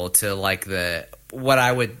detrimental to, like, what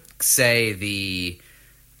I would say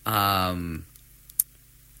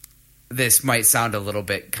this might sound a little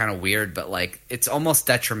bit kind of weird, but, like, it's almost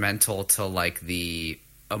detrimental to, like, the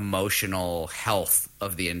emotional health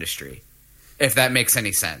of the industry, if that makes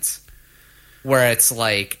any sense. Where it's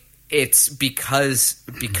like, it's because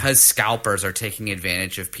scalpers are taking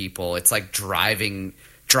advantage of people. It's like driving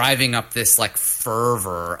up this like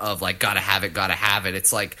fervor of like gotta have it.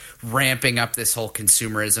 It's like ramping up this whole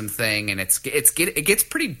consumerism thing, and it gets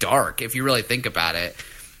pretty dark if you really think about it.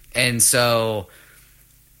 And so,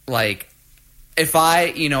 like, if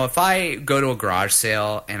I go to a garage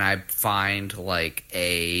sale and I find like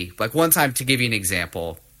one time, to give you an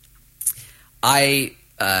example, a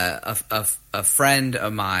friend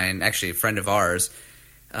of mine, actually a friend of ours,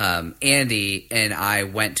 Andy and I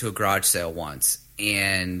went to a garage sale once,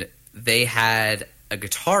 and they had a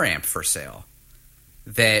guitar amp for sale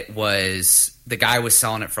that was, the guy was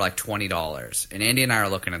selling it for like $20. And Andy and I are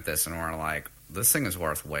looking at this and we're like, this thing is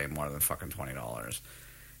worth way more than fucking $20.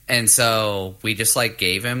 And so we just like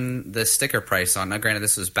gave him the sticker price on. Now, granted,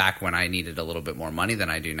 this was back when I needed a little bit more money than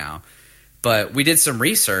I do now, but we did some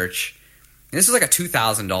research. And this was like a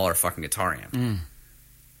 $2,000 fucking guitar amp,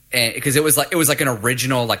 and because it was like an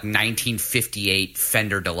original like 1958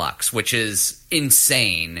 Fender Deluxe, which is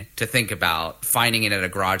insane to think about, finding it at a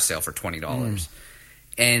garage sale for $20.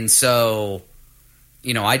 And so,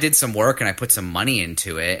 you know, I did some work and I put some money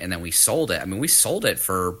into it, and then we sold it. I mean, we sold it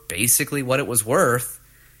for basically what it was worth.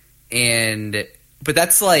 But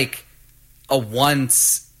that's like a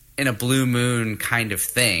once in a blue moon kind of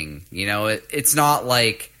thing. You know, it's not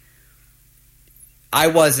like, I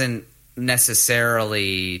wasn't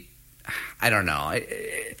necessarily, I don't know.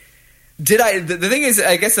 The thing is,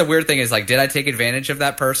 I guess the weird thing is, like, did I take advantage of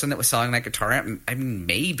that person that was selling that guitar amp? I mean,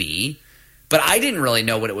 maybe. But I didn't really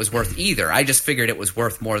know what it was worth either. I just figured it was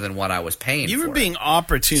worth more than what I was paying for. You were being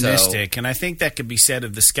opportunistic, and I think that could be said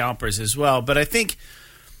of the scalpers as well. But I think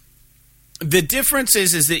the difference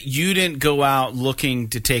is that you didn't go out looking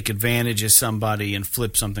to take advantage of somebody and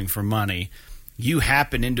flip something for money. You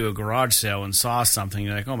happened into a garage sale and saw something,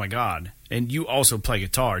 you're like, oh my God. And you also play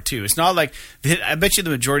guitar too. It's not like, I bet you the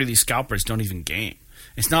majority of these scalpers don't even game.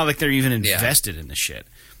 It's not like they're even invested in the shit.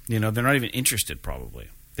 You know, they're not even interested probably.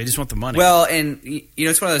 They just want the money. Well, and you know,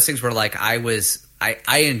 it's one of those things where like I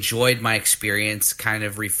enjoyed my experience kind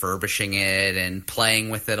of refurbishing it and playing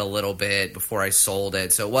with it a little bit before I sold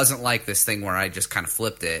it. So it wasn't like this thing where I just kind of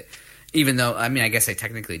flipped it, even though, I mean, I guess I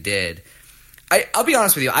technically did. I'll be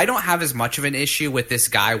honest with you. I don't have as much of an issue with this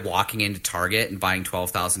guy walking into Target and buying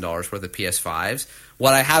 $12,000 worth of PS5s.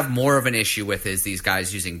 What I have more of an issue with is these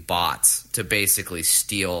guys using bots to basically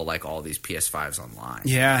steal like all these PS5s online.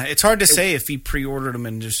 Yeah, it's hard to say if he pre-ordered them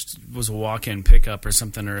and just was a walk-in pickup or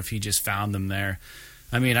something, or if he just found them there.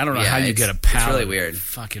 I mean, I don't know how you get a pallet. It's really weird. Of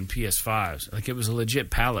fucking PS5s. Like, it was a legit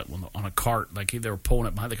pallet on a cart. Like, they were pulling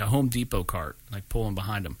it behind, like a Home Depot cart, like pulling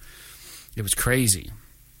behind them. It was crazy.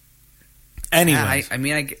 Anyway, I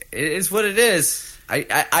mean, it is what it is.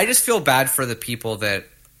 I just feel bad for the people that,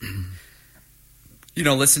 you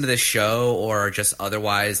know, listen to this show or are just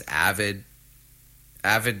otherwise avid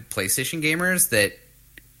PlayStation gamers that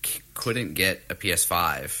couldn't get a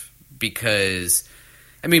PS5 because,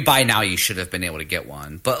 I mean, by now you should have been able to get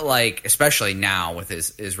one, but like, especially now with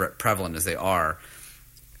as prevalent as they are,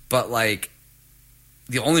 but like,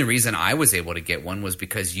 the only reason I was able to get one was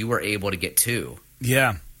because you were able to get two.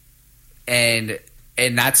 Yeah. And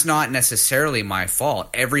that's not necessarily my fault.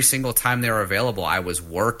 Every single time they were available, I was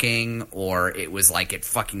working, or it was like at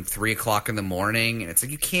fucking 3 o'clock in the morning. And it's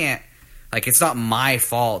like, you can't, like, it's not my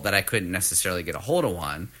fault that I couldn't necessarily get a hold of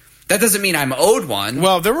one. That doesn't mean I'm owed one.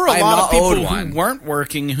 Well, there were a lot of people who weren't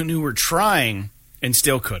working, who were trying and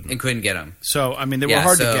still couldn't. And couldn't get them. So, I mean, they were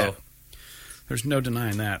hard to get. There's no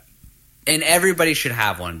denying that. And everybody should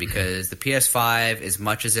have one because the PS5, as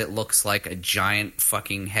much as it looks like a giant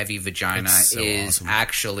fucking heavy vagina, is awesome.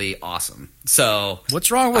 Actually awesome. So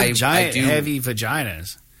what's wrong with giant heavy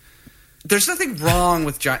vaginas? There's nothing wrong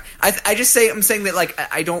with giant. I'm saying that like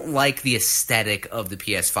I don't like the aesthetic of the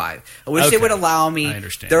PS5. I wish they would allow me. I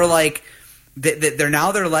understand. They're like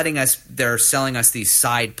they're selling us these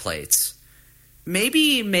side plates.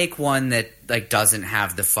 Maybe make one that like doesn't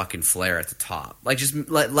have the fucking flare at the top. Like, just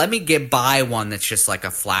let me buy one that's just like a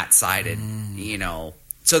flat sided, you know,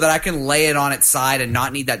 so that I can lay it on its side and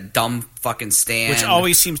not need that dumb fucking stand, which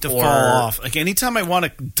always seems to fall off. Like, anytime I want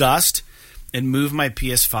to dust and move my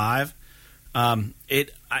PS5, I'm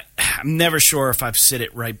never sure if I've sit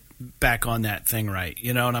it right back on that thing right,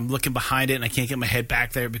 you know. And I'm looking behind it and I can't get my head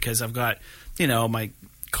back there because I've got, you know, my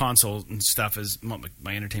console and stuff is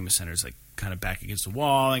my entertainment center is like kind of back against the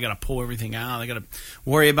wall. I got to pull everything out. I got to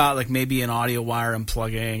worry about like maybe an audio wire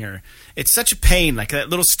unplugging, or it's such a pain. Like, that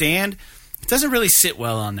little stand, it doesn't really sit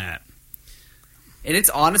well on that. And it's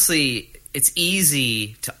honestly, it's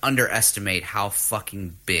easy to underestimate how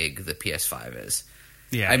fucking big the PS5 is.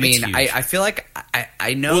 Yeah, I mean, it's huge. I feel like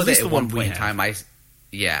I know Well, at that least at the one one we point in have. time I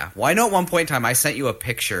know at one point in time I sent you a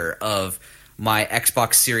picture of my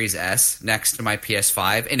Xbox Series S next to my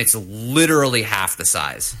PS5, and it's literally half the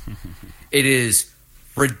size. It is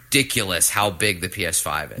ridiculous how big the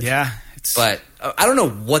PS5 is. Yeah. But I don't know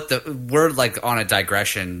we're like on a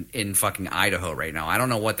digression in fucking Idaho right now. I don't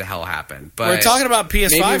know what the hell happened. But We're talking about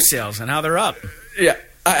PS5 maybe- sales and how they're up. Yeah,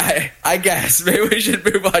 I guess maybe we should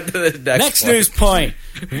move on to the next Next news point.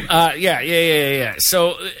 Yeah.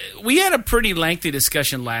 So we had a pretty lengthy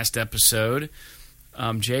discussion last episode,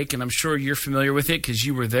 Jake, and I'm sure you're familiar with it because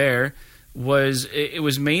you were there. It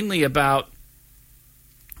was mainly about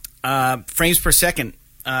frames per second,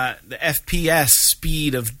 the FPS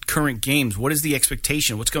speed of current games. What is the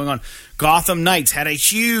expectation? What's going on? Gotham Knights had a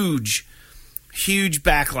huge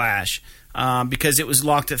backlash because it was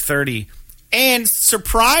locked at 30. And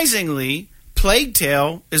surprisingly, Plague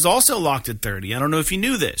Tale is also locked at 30. I don't know if you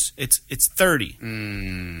knew this. It's 30.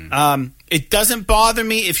 It doesn't bother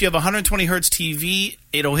me. If you have a 120 hertz TV,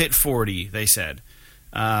 it'll hit 40, they said.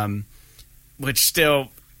 Which still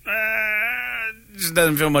just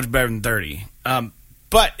doesn't feel much better than 30.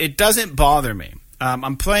 But it doesn't bother me.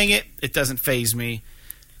 I'm playing it. It doesn't faze me.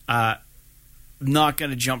 Not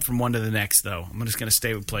going to jump from one to the next, though. I'm just going to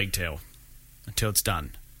stay with Plague Tale until it's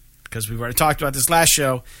done. Because we've already talked about this last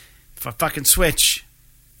show. If I fucking switch,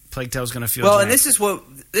 Plague Tale's going to feel Well, jank. and this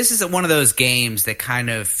is one of those games that kind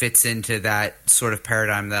of fits into that sort of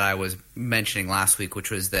paradigm that I was mentioning last week, which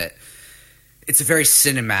was that it's a very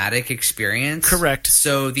cinematic experience. Correct.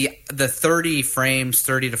 So the 30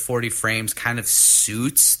 to 40 frames kind of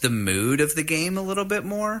suits the mood of the game a little bit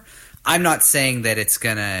more. I'm not saying that it's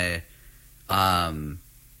going to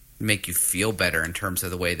make you feel better in terms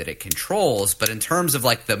of the way that it controls, but in terms of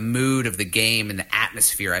like the mood of the game and the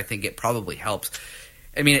atmosphere, I think it probably helps.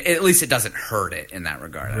 I mean, at least it doesn't hurt it in that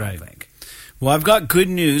regard, I don't think. Well, I've got good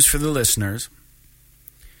news for the listeners.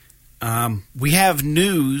 We have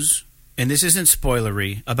news, and this isn't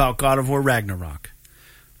spoilery, about God of War Ragnarok.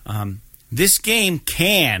 This game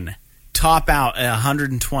can top out at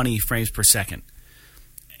 120 frames per second.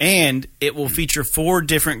 And it will feature 4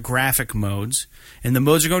 different graphic modes. And the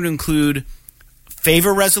modes are going to include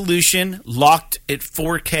favor resolution, locked at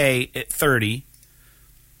 4K at 30.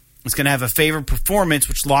 It's going to have a favor performance,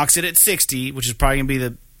 which locks it at 60, which is probably going to be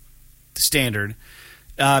the standard.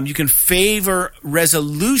 You can favor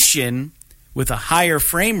resolution with a higher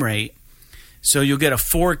frame rate. So you'll get a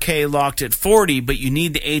 4K locked at 40, but you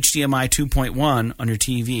need the HDMI 2.1 on your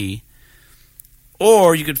TV.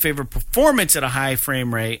 Or you could favor performance at a high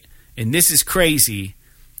frame rate, and this is crazy.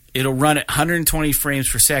 It'll run at 120 frames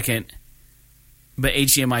per second, but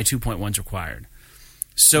HDMI 2.1 is required.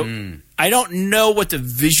 So I don't know what the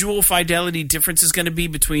visual fidelity difference is going to be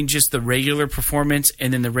between just the regular performance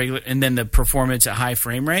and then the performance at high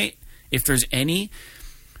frame rate, if there's any.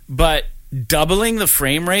 But doubling the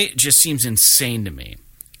frame rate just seems insane to me,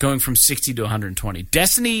 going from 60 to 120.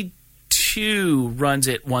 Destiny 2 runs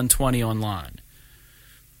at 120 online.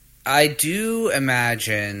 I do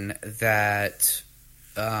imagine that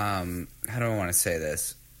how do I want to say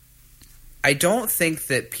this? I don't think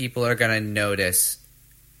that people are going to notice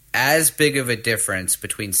as big of a difference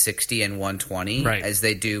between 60 and 120 as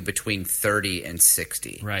they do between 30 and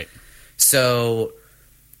 60. Right. So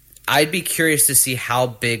I'd be curious to see how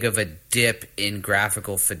big of a dip in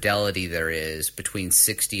graphical fidelity there is between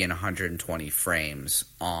 60 and 120 frames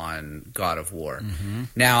on God of War. Mm-hmm.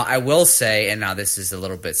 Now, I will say, and now this is a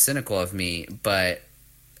little bit cynical of me, but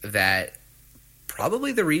that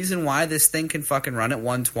probably the reason why this thing can fucking run at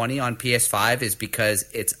 120 on PS5 is because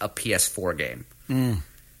it's a PS4 game.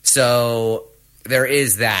 So there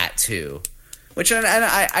is that too. Which and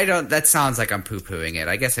I don't. That sounds like I'm poo-pooing it.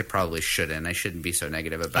 I guess I probably shouldn't. I shouldn't be so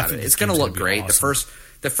negative about it. It's going to look great. Awesome.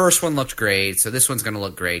 The first one looked great, so this one's going to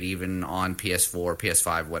look great even on PS4,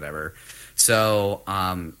 PS5, whatever. So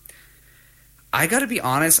I got to be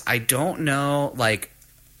honest. I don't know. Like,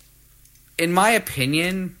 in my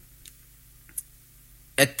opinion,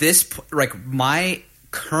 at this like my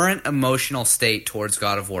current emotional state towards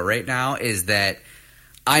God of War right now is that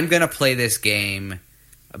I'm going to play this game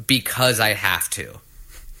because I have to,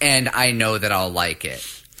 and I know that I'll like it,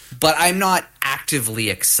 but I'm not actively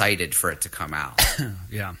excited for it to come out.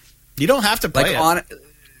 Yeah, you don't have to play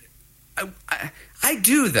it. I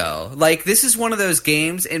do though. Like, this is one of those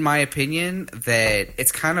games, in my opinion, that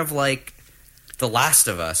it's kind of like The Last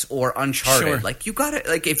of Us or Uncharted. Sure. Like, you gotta,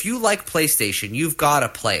 like, if you like PlayStation, you've got to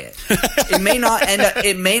play it. It may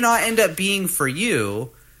not end up being for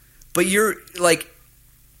you, but you're like,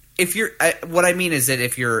 if you're what I mean is that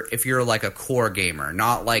if you're like a core gamer,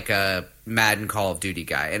 not like a Madden Call of Duty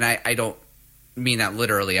guy, and I don't mean that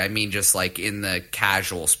literally, I mean just like in the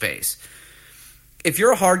casual space. If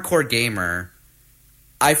you're a hardcore gamer,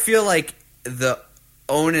 I feel like the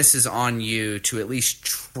onus is on you to at least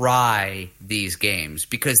try these games,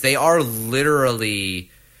 because they are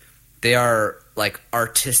like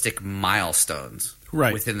artistic milestones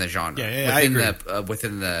within the genre,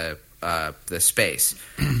 within the space.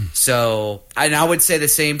 So, and I would say the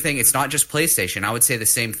same thing. It's not just PlayStation. I would say the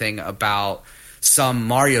same thing about some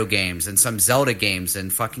Mario games and some Zelda games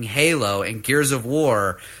and fucking Halo and Gears of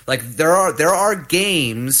War. Like there are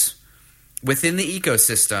games within the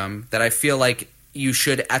ecosystem that I feel like you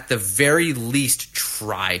should at the very least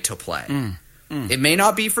try to play. It may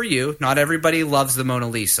not be for you. Not everybody loves the Mona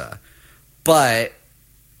Lisa. But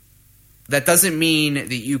that doesn't mean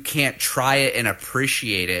that you can't try it and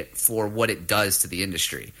appreciate it for what it does to the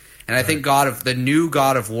industry. And I think the new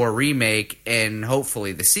God of War remake and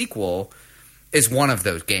hopefully the sequel is one of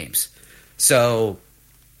those games. So,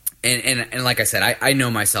 and like I said, I know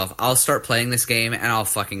myself. I'll start playing this game and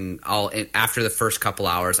after the first couple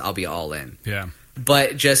hours, I'll be all in. Yeah.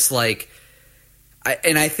 But just like,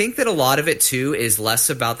 I think that a lot of it too is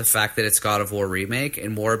less about the fact that it's God of War remake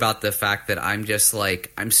and more about the fact that I'm just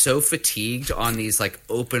like, I'm so fatigued on these like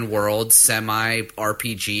open world semi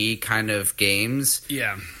RPG kind of games.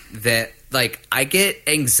 Yeah. That like I get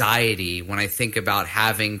anxiety when I think about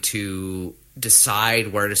having to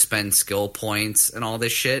decide where to spend skill points and all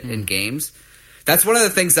this shit in games. That's one of the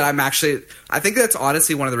things that I think that's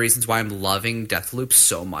honestly one of the reasons why I'm loving Deathloop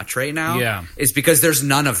so much right now. Yeah. Is because there's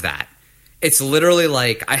none of that. It's literally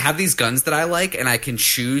like I have these guns that I like and I can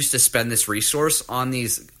choose to spend this resource on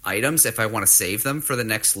these items if I want to save them for the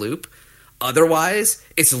next loop. Otherwise,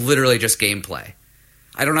 it's literally just gameplay.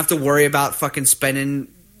 I don't have to worry about fucking spending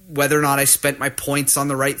whether or not I spent my points on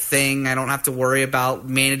the right thing. I don't have to worry about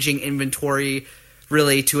managing inventory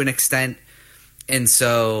really to an extent. And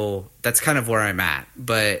so that's kind of where I'm at.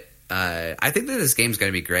 But I think that this game's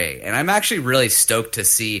going to be great. And I'm actually really stoked to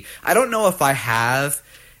see. I don't know if I have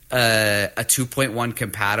a 2.1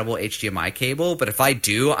 compatible HDMI cable, but if I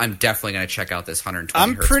do, I'm definitely going to check out this 120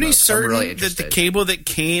 I'm hertz pretty mode. certain I'm really that the cable that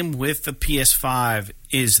came with the PS5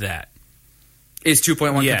 is that. Is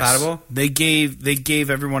 2.1 compatible? They gave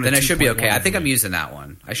everyone a 2.1. Then I should be okay. I think I'm using that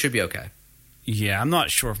one. I should be okay. Yeah, I'm not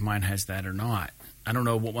sure if mine has that or not. I don't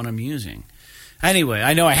know what one I'm using. Anyway,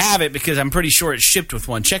 I know I have it because I'm pretty sure it's shipped with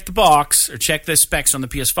one. Check the box or check the specs on the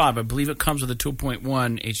PS5. I believe it comes with a 2.1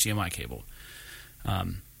 HDMI cable.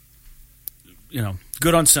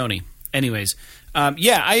 Good on Sony. Anyways,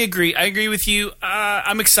 yeah, I agree. I agree with you.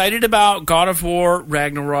 I'm excited about God of War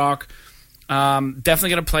Ragnarok. Definitely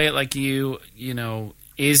going to play it like you.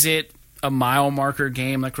 Is it a mile marker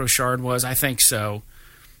game like Rochard was? I think so.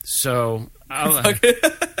 So I'll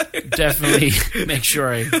definitely make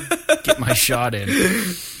sure I get my shot in.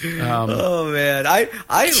 Oh man,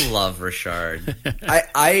 I love Rochard.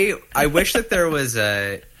 I wish that there was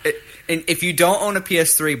a. And if you don't own a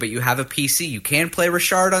PS3 but you have a PC, you can play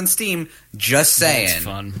Rochard on Steam. Just saying. That's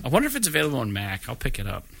fun. I wonder if it's available on Mac. I'll pick it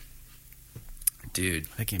up. Dude,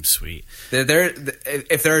 that game's sweet.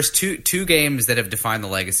 If there's two games that have defined the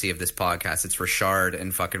legacy of this podcast, it's Rochard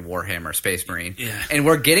and fucking Warhammer Space Marine. Yeah. And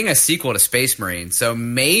we're getting a sequel to Space Marine, so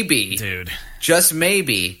maybe, dude, just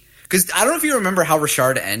maybe, because I don't know if you remember how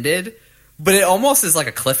Rochard ended, but it almost is like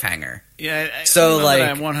a cliffhanger. Yeah. So like,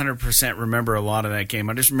 I 100% remember a lot of that game.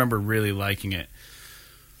 I just remember really liking it.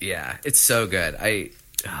 Yeah, it's so good. I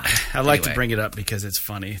like to bring it up because it's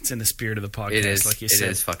funny. It's in the spirit of the podcast. It is. Like you said.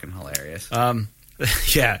 It is fucking hilarious.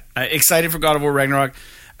 Yeah, excited for God of War Ragnarok.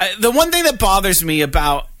 The one thing that bothers me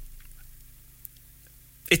about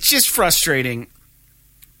it's just frustrating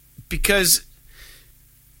because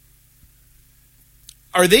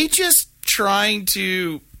are they just trying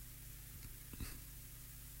to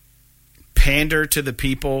pander to the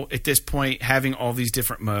people at this point, having all these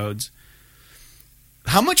different modes?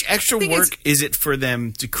 How much extra work is it for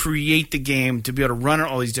them to create the game, to be able to run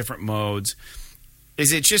all these different modes?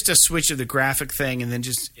 Is it just a switch of the graphic thing and then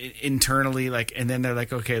just internally, and then they're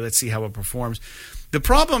like, okay, let's see how it performs? The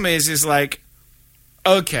problem is like,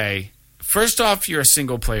 okay, first off, you're a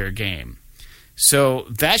single-player game. So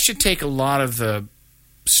that should take a lot of the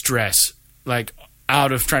stress,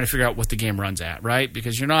 out of trying to figure out what the game runs at, right?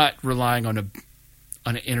 Because you're not relying on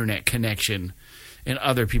an internet connection in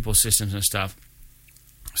other people's systems and stuff.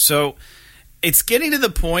 So it's getting to the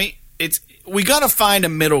point, we got to find a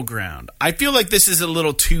middle ground. I feel like this is a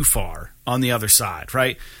little too far on the other side,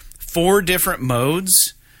 right? 4 different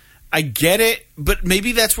modes. I get it, but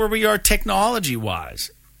maybe that's where we are technology-wise.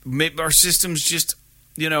 maybe our systems just,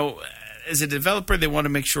 as a developer, they want to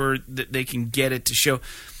make sure that they can get it to show.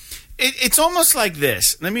 It's almost like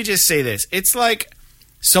this. Let me just say this. It's like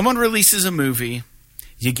someone releases a movie,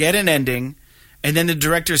 you get an ending, and then the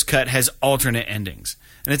director's cut has alternate endings.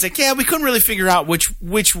 And it's like, yeah, we couldn't really figure out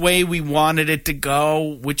which way we wanted it to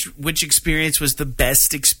go, which experience was the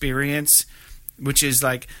best experience, which is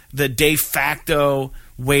like the de facto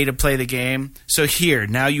way to play the game. So here,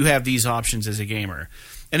 now you have these options as a gamer.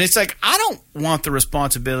 And it's like, I don't want the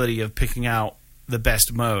responsibility of picking out the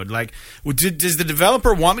best mode. Like, does the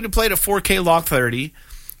developer want me to play it at 4K locked 30?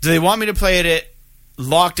 Do they want me to play it at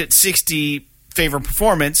locked at 60 favorite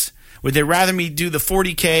performance? Would they rather me do the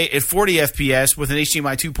 40K at 40 FPS with an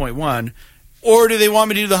HDMI 2.1? Or do they want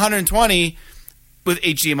me to do the 120 with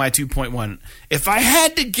HDMI 2.1? If I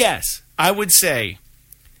had to guess, I would say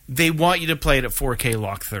they want you to play it at 4K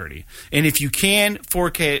locked 30. And if you can,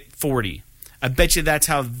 4K at 40. I bet you that's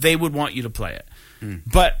how they would want you to play it.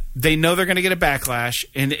 But they know they're going to get a backlash,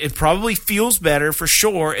 and it probably feels better for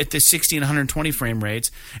sure at the 60 and 120 frame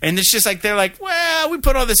rates. And it's just like they're like, well, we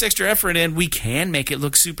put all this extra effort in. We can make it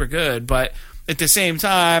look super good, but at the same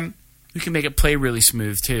time, we can make it play really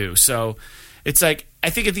smooth too. So it's like,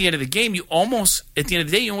 I think at the end of the game, you almost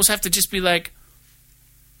have to just be like,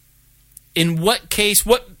 in what case,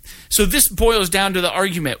 what? So this boils down to the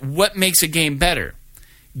argument, what makes a game better?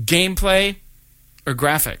 Gameplay or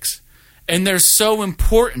graphics? And they're so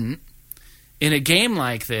important in a game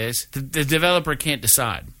like this, the developer can't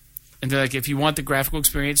decide. And they're like, if you want the graphical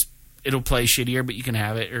experience, it'll play shittier, but you can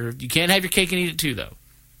have it. Or you can't have your cake and eat it too, though.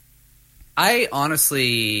 I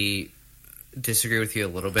honestly disagree with you a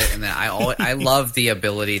little bit in that I love the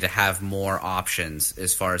ability to have more options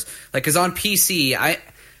as far as... like, because on PC,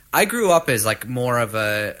 I grew up as like more of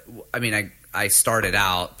a... I mean, I started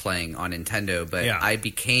out playing on Nintendo, but yeah. I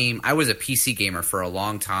was a PC gamer for a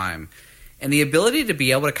long time. And the ability to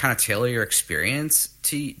be able to kind of tailor your experience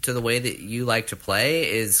to the way that you like to play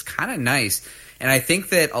is kind of nice. And I think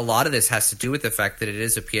that a lot of this has to do with the fact that it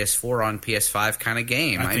is a PS4 on PS5 kind of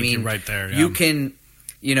game. I mean, you're right there. Yeah.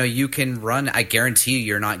 You can run. I guarantee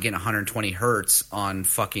you're not getting 120 hertz on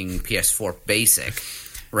fucking PS4 basic,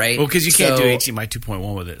 right? Well, because you can't do HDMI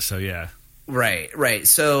 2.1 with it. So yeah, right.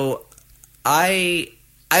 So I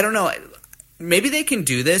don't know. Maybe they can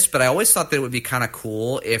do this, but I always thought that it would be kind of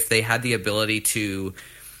cool if they had the ability to,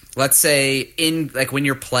 let's say, when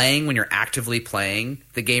you're actively playing,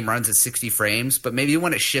 the game runs at 60 frames, but maybe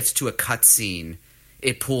when it shifts to a cutscene,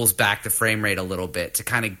 it pulls back the frame rate a little bit to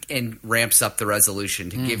kind of and ramps up the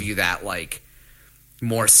resolution to give you that like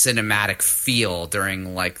more cinematic feel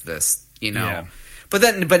during like this, Yeah.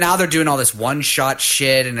 But now they're doing all this one shot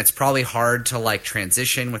shit, and it's probably hard to like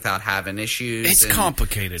transition without having issues. It's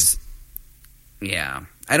complicated. Yeah,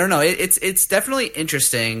 I don't know. It's definitely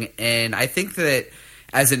interesting, and I think that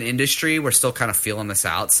as an industry, we're still kind of feeling this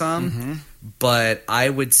out some. Mm-hmm. But I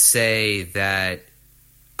would say that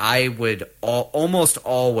I would almost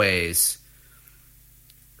always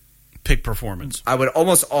pick performance. I would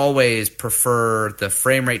almost always prefer the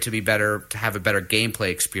frame rate to be better, to have a better gameplay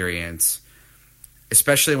experience,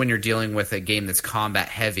 especially when you're dealing with a game that's combat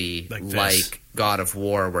heavy, like God of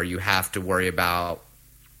War, where you have to worry about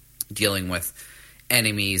dealing with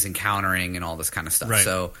enemies and countering and all this kind of stuff. Right.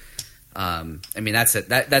 So, I mean, that's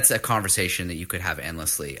a conversation that you could have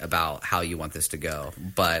endlessly about how you want this to go.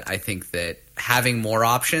 But I think that having more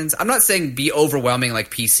options, I'm not saying be overwhelming like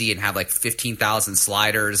PC and have like 15,000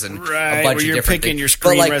 sliders and a bunch of different things. You're picking your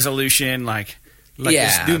screen resolution,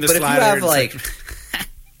 yeah. Doing the but slider, if you have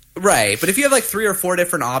right, but if you have like 3 or 4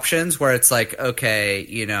 different options where it's like, okay,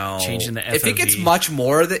 changing the FOV. if it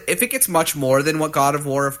gets much more than what God of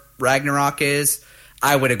War Ragnarok is,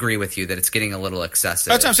 I would agree with you that it's getting a little excessive.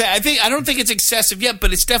 That's what I'm saying. I don't think it's excessive yet,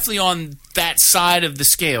 but it's definitely on that side of the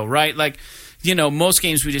scale, right? Like, most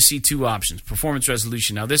games we just see 2 options: performance,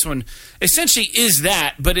 resolution. Now this one essentially is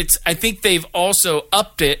that, but I think they've also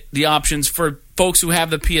upped the options for folks who have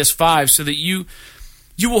the PS5, so that you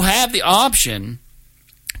will have the option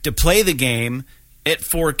to play the game at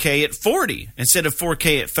 4K at 40 instead of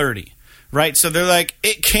 4K at 30, right? So they're like,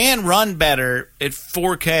 it can run better at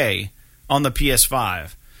 4K on the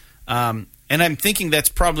PS5. And I'm thinking that's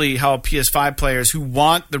probably how PS5 players who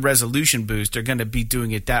want the resolution boost are going to be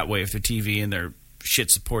doing it that way if their TV and their shit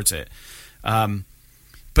supports it.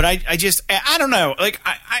 But I don't know. Like,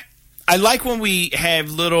 I like when we have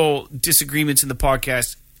little disagreements in the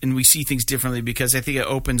podcast and we see things differently, because I think it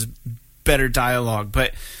opens better dialogue.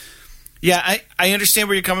 But yeah, I understand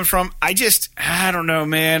where you're coming from. I don't know,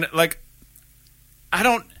 man. Like,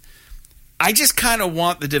 I just kind of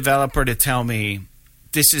want the developer to tell me,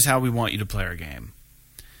 this is how we want you to play our game.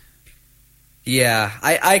 Yeah,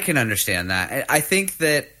 I can understand that. I think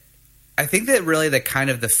that really the kind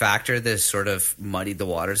of the factor that has sort of muddied the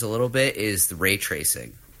waters a little bit is the ray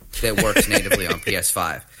tracing that works natively on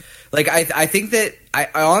PS5. Like I think that I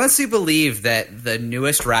honestly believe that the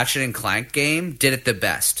newest Ratchet and Clank game did it the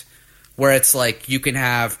best, where it's like you can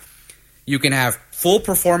have full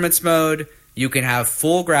performance mode, you can have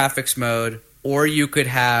full graphics mode, or you could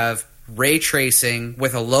have ray tracing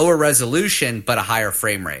with a lower resolution but a higher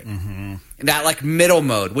frame rate. Mm-hmm. That like middle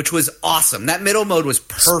mode, which was awesome. That middle mode was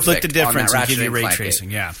perfect. Split the difference on that and give you ray Clank tracing.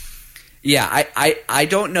 game. Yeah. Yeah, I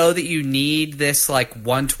don't know that you need this like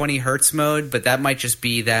 120 hertz mode, but that might just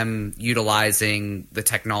be them utilizing the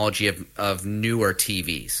technology of newer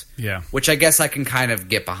TVs. Yeah. Which I guess I can kind of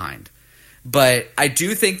get behind. But I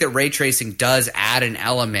do think that ray tracing does add an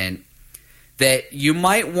element that you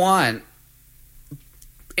might want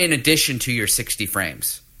in addition to your 60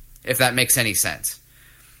 frames, if that makes any sense.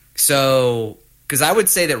 So, because I would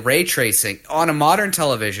say that ray tracing, on a modern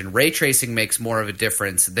television, ray tracing makes more of a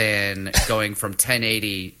difference than going from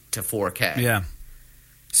 1080 to 4K. Yeah.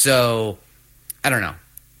 So, I don't know.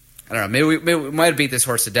 Maybe we might have beat this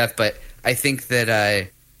horse to death, but I think that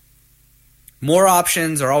more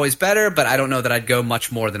options are always better, but I don't know that I'd go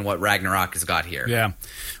much more than what Ragnarok has got here. Yeah.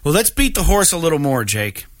 Well, let's beat the horse a little more,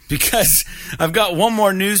 Jake, because I've got one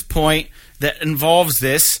more news point that involves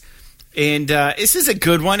this. And this is a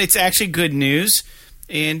good one. It's actually good news.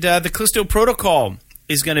 And the Callisto Protocol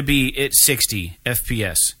is going to be at 60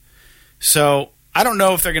 FPS. So I don't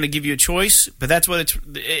know if they're going to give you a choice, but that's what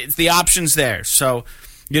it's the option's there. So,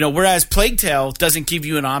 whereas Plague Tale doesn't give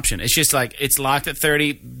you an option. It's just like it's locked at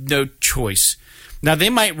 30, no choice. Now, they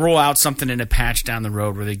might roll out something in a patch down the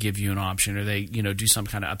road where they give you an option or they, do some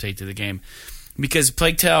kind of update to the game. Because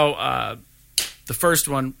Plague Tale, the first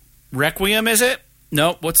one, Requiem, is it?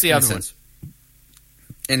 No, what's the other one?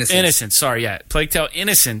 Innocence. Sorry, yeah. Plague Tale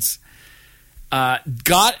Innocence got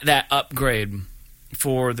that upgrade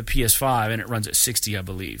for the PS5, and it runs at 60, I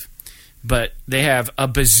believe. But they have a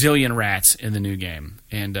bazillion rats in the new game,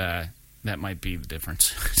 and that might be the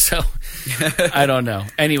difference. So, I don't know.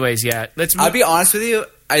 Anyways, yeah. I'll be honest with you.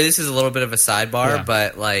 This is a little bit of a sidebar, yeah.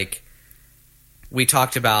 But, we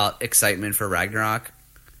talked about excitement for Ragnarok.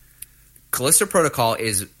 Callisto Protocol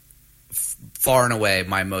is far and away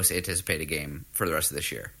my most anticipated game for the rest of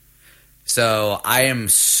this year. So I am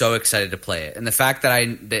so excited to play it. And the fact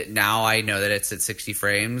that now I know that it's at 60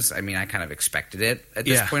 frames, I mean, I kind of expected it at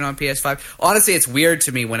this point on PS5. Honestly, it's weird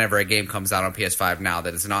to me whenever a game comes out on PS5 now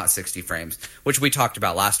that it's not 60 frames, which we talked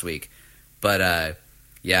about last week. But,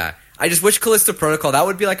 yeah. I just wish Callisto Protocol, that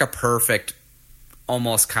would be like a perfect,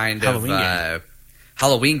 almost kind of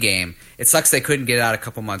Halloween game. It sucks they couldn't get it out a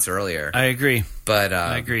couple months earlier. I agree. But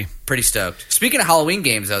I agree. Pretty stoked. Speaking of Halloween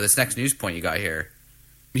games, though, this next news point you got here.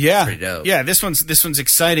 Yeah. Pretty dope. Yeah, this one's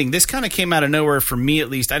exciting. This kind of came out of nowhere for me, at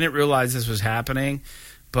least. I didn't realize this was happening,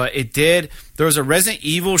 but it did. There was a Resident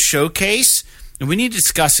Evil showcase, and we need to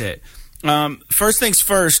discuss it. First things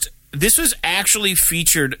first, this was actually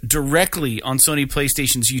featured directly on Sony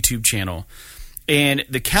PlayStation's YouTube channel. And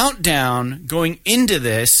the countdown going into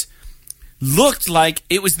this looked like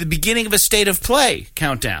it was the beginning of a State of Play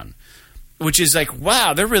countdown, which is like,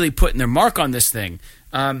 wow, they're really putting their mark on this thing.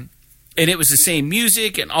 And it was the same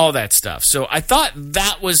music and all that stuff. So I thought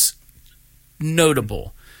that was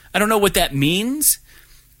notable. I don't know what that means,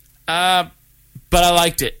 but I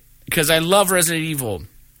liked it because I love Resident Evil.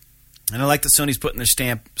 And I like that Sony's putting their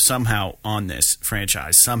stamp somehow on this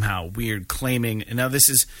franchise, somehow weird claiming. And now this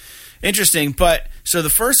is interesting. But so the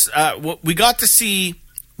first, we got to see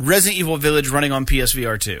Resident Evil Village running on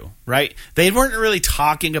PSVR 2, right? They weren't really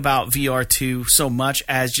talking about VR 2 so much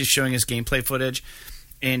as just showing us gameplay footage,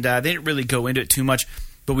 and they didn't really go into it too much.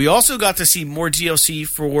 But we also got to see more DLC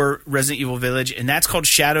for Resident Evil Village, and that's called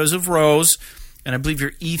Shadows of Rose, and I believe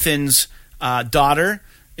you're Ethan's daughter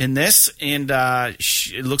in this, and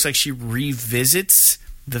it looks like she revisits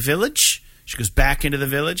the village. She goes back into the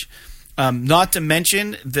village. Not to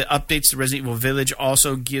mention, the updates to Resident Evil Village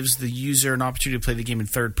also gives the user an opportunity to play the game in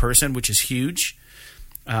third person, which is huge.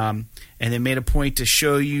 And they made a point to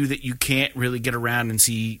show you that you can't really get around and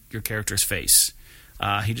see your character's face.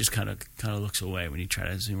 He just kind of looks away when you try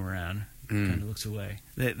to zoom around. Kind of looks away.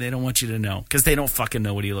 They don't want you to know because they don't fucking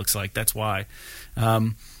know what he looks like. That's why.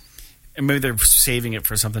 And maybe they're saving it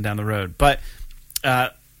for something down the road. But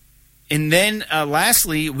and then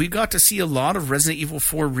lastly, we got to see a lot of Resident Evil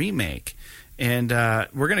 4 Remake. And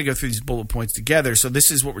we're going to go through these bullet points together. So this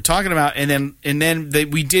is what we're talking about. And then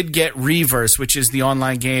we did get Reverse, which is the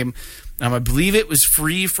online game. I believe it was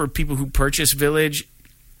free for people who purchase Village.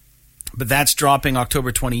 But that's dropping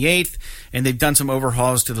October 28th, and they've done some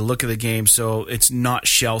overhauls to the look of the game, so it's not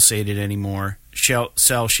cel-shaded anymore.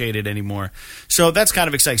 Cel-shaded anymore. So that's kind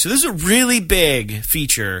of exciting. So this is a really big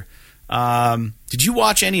feature. Did you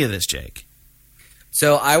watch any of this, Jake?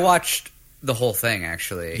 So I watched the whole thing,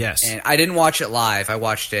 actually. Yes. And I didn't watch it live. I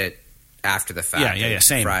watched it after the fact. Yeah,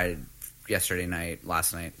 same. Friday, yesterday night,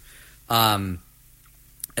 last night. And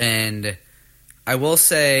I will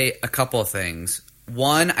say a couple of things.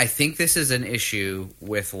 One, I think this is an issue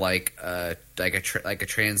with I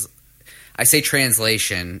say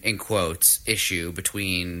translation in quotes issue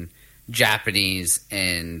between Japanese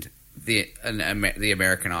and the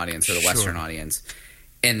American audience or the Western audience,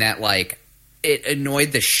 and that it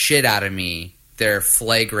annoyed the shit out of me their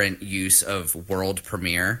flagrant use of world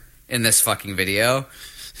premiere in this fucking video,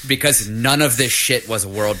 because none of this shit was a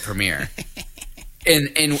world premiere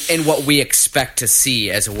in what we expect to see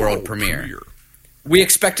as a world premiere. We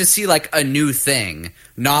expect to see a new thing,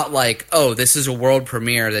 not oh, this is a world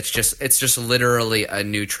premiere it's just literally a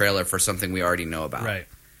new trailer for something we already know about. Right.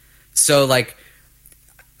 So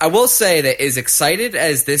I will say that as excited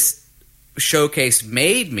as this showcase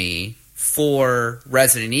made me for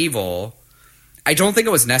Resident Evil, I don't think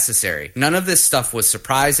it was necessary. None of this stuff was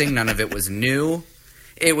surprising, none of it was new.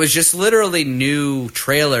 It was just literally new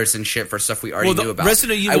trailers and shit for stuff we already knew about.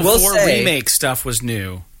 Resident Evil 4 remake stuff was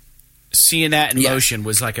new. Seeing that in motion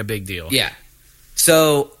was a big deal. Yeah.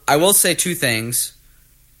 So I will say three things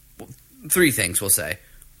we'll say.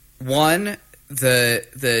 One,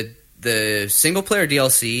 the single player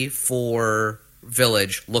DLC for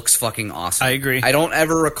Village looks fucking awesome. I agree. I don't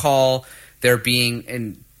ever recall there being,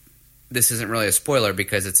 and this isn't really a spoiler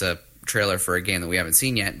because it's a trailer for a game that we haven't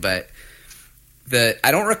seen yet, but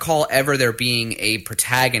I don't recall ever there being a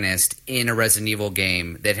protagonist in a Resident Evil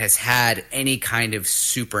game that has had any kind of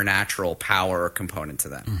supernatural power or component to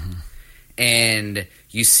them. Mm-hmm. And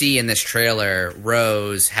you see in this trailer,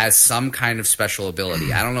 Rose has some kind of special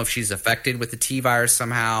ability. I don't know if she's affected with the T-virus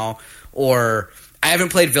somehow, or I haven't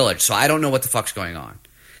played Village, so I don't know what the fuck's going on.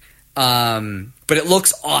 But it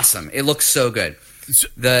looks awesome. It looks so good.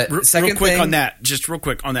 Real quick on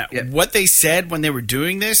that. Yeah. What they said when they were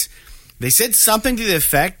doing this, they said something to the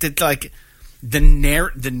effect that the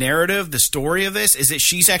narrative, the story of this is that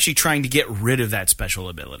she's actually trying to get rid of that special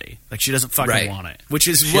ability. She doesn't fucking want it, which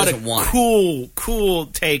is cool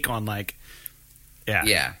take on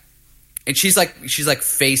yeah. And she's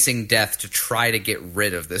facing death to try to get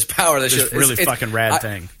rid of this power. This really fucking rad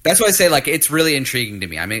thing. That's why I say it's really intriguing to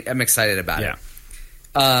me. I'm excited about it.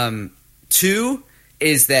 Two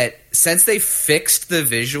is that since they fixed the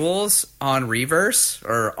visuals on Reverse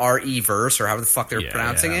or RE-verse or however the fuck they're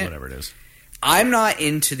pronouncing it, whatever it is, I'm not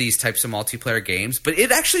into these types of multiplayer games, but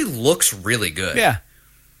it actually looks really good. Yeah.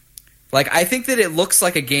 I think that it looks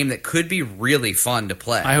like a game that could be really fun to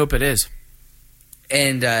play. I hope it is.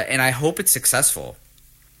 And I hope it's successful.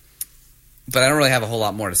 But I don't really have a whole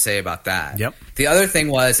lot more to say about that. Yep. The other thing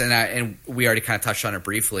was, and we already kind of touched on it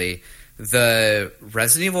briefly, the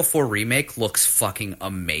Resident Evil 4 remake looks fucking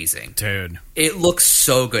amazing. Dude. It looks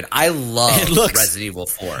so good. I love Resident Evil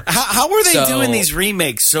 4. How are they doing these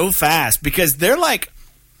remakes so fast? Because they're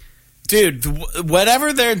dude,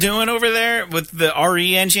 whatever they're doing over there with the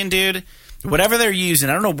RE engine, dude, whatever they're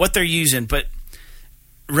using, I don't know what they're using, but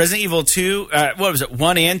Resident Evil 2, what was it,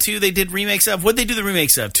 1 and 2 they did remakes of? What did they do the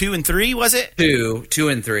remakes of? 2 and 3, was it? 2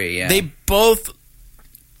 and 3, yeah. They both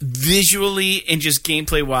visually and just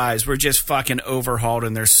gameplay wise were just fucking overhauled,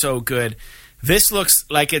 and they're so good. This looks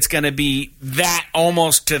like it's going to be that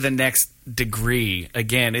almost to the next degree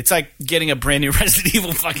again. It's like getting a brand new Resident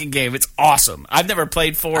Evil fucking game. It's awesome. I've never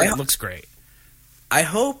played 4. It looks great. I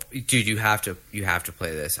hope, dude, you have to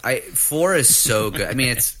play this. 4 is so good.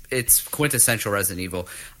 It's quintessential Resident Evil.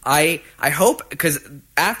 I hope, because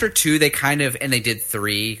after 2 they kind of, and they did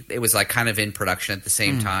 3, it was kind of in production at the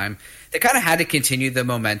same time. They kind of had to continue the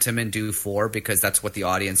momentum and do 4 because that's what the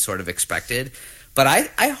audience sort of expected. But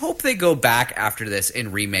I hope they go back after this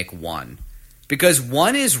and remake 1, because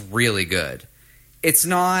 1 is really good. It's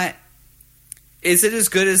not. Is it as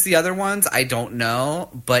good as the other ones? I don't know,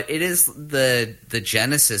 but it is the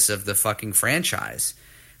genesis of the fucking franchise.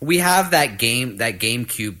 We have that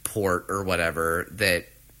GameCube port or whatever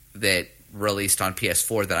that released on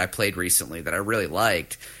PS4 that I played recently that I really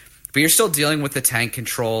liked. But you're still dealing with the tank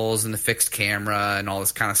controls and the fixed camera and all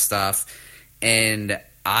this kind of stuff. And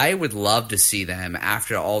I would love to see them,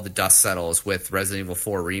 after all the dust settles with Resident Evil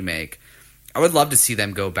 4 Remake, I would love to see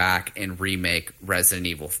them go back and remake Resident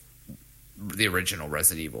Evil, the original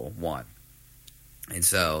Resident Evil 1. And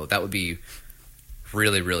so that would be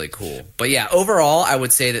really, really cool. But yeah, overall, I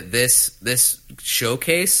would say that this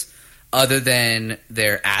showcase, other than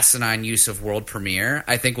their asinine use of world premiere,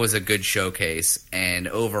 I think was a good showcase. And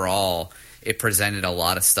overall, it presented a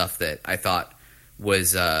lot of stuff that I thought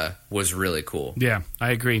was really cool. Yeah,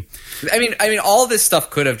 I agree. I mean, all this stuff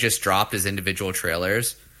could have just dropped as individual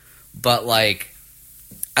trailers, but like,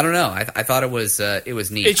 I don't know. I thought it was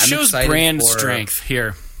neat. It shows brand strength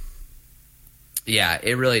here. Yeah,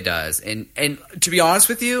 it really does. And to be honest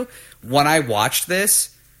with you, when I watched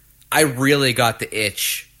this, I really got the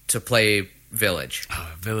itch to play Village.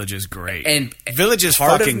 Oh, Village is great. And Village is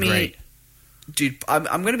fucking great. Dude, I'm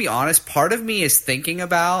going to be honest. Part of me is thinking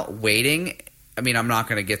about waiting. I mean, I'm not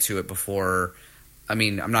going to get to it before. I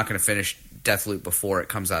mean, I'm not going to finish Deathloop before it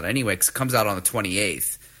comes out anyway, because it comes out on the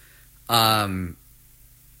 28th.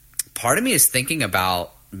 Part of me is thinking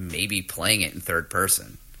about maybe playing it in third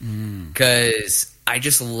person. Because I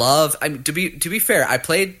just love. I mean, to be fair, I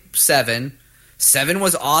played 7. 7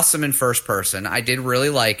 was awesome in first person. I did really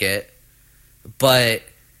like it, but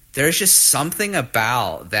there's just something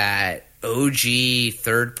about that OG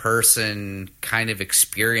third person kind of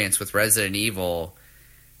experience with Resident Evil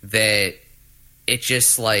that it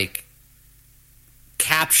just like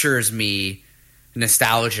captures me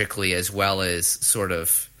nostalgically as well as sort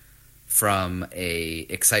of from a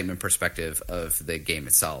excitement perspective of the game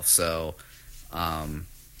itself. So,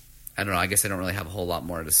 I don't know. I guess I don't really have a whole lot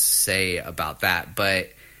more to say about that, but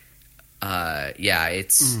yeah,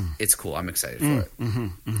 it's cool. I'm excited for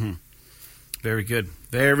it. Very good.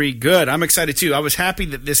 Very good. I'm excited too. I was happy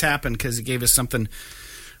that this happened because it gave us something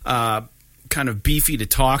kind of beefy to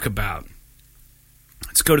talk about.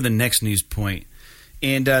 Let's go to the next news point.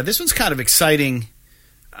 And this one's kind of exciting,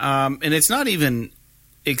 and it's not even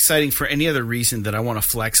exciting for any other reason that I want to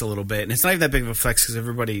flex a little bit. And it's not even that big of a flex because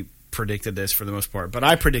everybody predicted this for the most part, but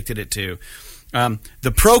I predicted it too.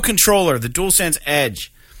 The Pro Controller, the DualSense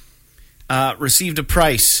Edge, received a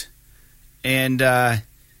price. And I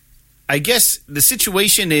guess the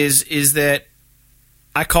situation is that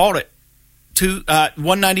I called it.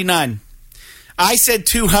 $199. I said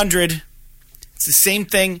 $200. It's the same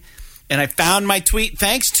thing. And I found my tweet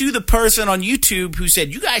thanks to the person on YouTube who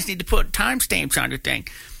said, you guys need to put timestamps on your thing.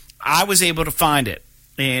 I was able to find it.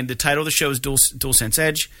 And the title of the show is DualSense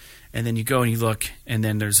Edge. And then you go and you look, and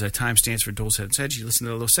then there's a timestamps for DualSense Edge. You listen to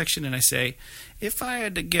the little section, and I say, if I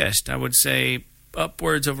had to guess, I would say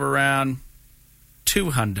upwards of around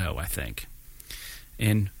 $200, I think.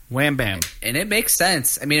 And wham bam. And it makes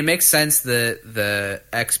sense. I mean, it makes sense that the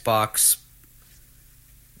Xbox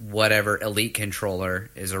whatever Elite controller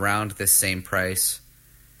is around this same price.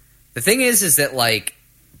 The thing is that like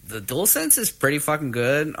the DualSense is pretty fucking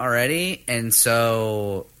good already, and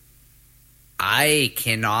so I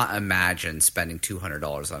cannot imagine spending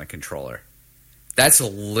 $200 on a controller. That's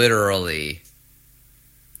literally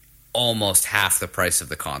almost half the price of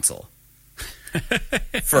the console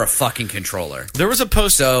for a fucking controller. There was a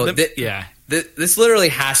post. So this literally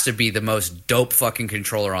has to be the most dope fucking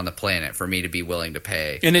controller on the planet for me to be willing to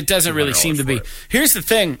pay. And it doesn't really seem to be. Here's the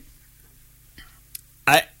thing.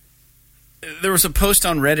 There was a post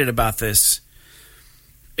on Reddit about this,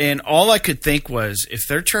 and all I could think was, if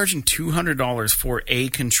they're charging $200 for a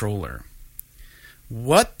controller,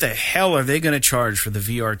 what the hell are they going to charge for the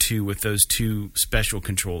VR2 with those two special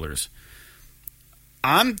controllers?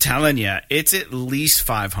 I'm telling you, it's at least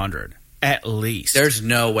 $500. At least. There's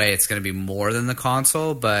no way it's going to be more than the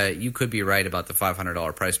console, but you could be right about the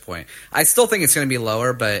 $500 price point. I still think it's going to be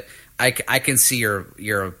lower, but I can see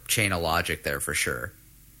your chain of logic there for sure.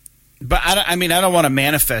 But I don't want to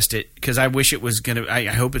manifest it because I wish it was going to. I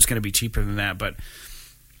hope it's going to be cheaper than that. But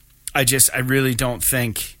I really don't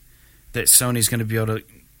think that Sony's going to be able to.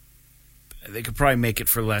 They could probably make it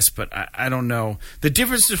for less, but I don't know. The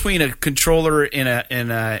difference between a controller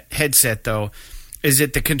and a headset, though, is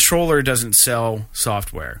that the controller doesn't sell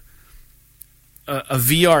software. A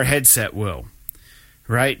VR headset will,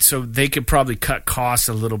 right? So they could probably cut costs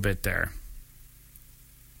a little bit there.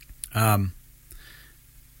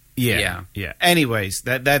 Yeah. Anyways,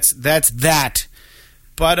 that's that.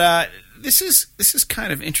 But this is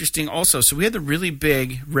kind of interesting also. So we had the really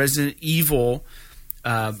big Resident Evil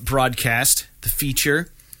broadcast, the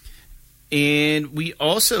feature, and we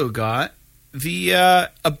also got the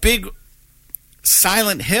a big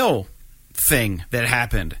Silent Hill thing that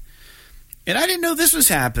happened. And I didn't know this was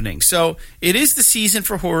happening. So it is the season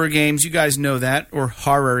for horror games. You guys know that, or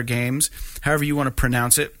horror games, however you want to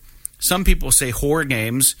pronounce it. Some people say horror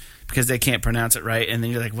games because they can't pronounce it right, and then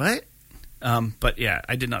you're like, what? But yeah,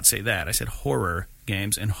 I did not say that. I said horror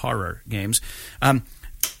games and horror games. On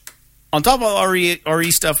top of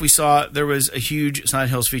RE stuff we saw, there was a huge Silent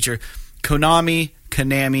Hills feature.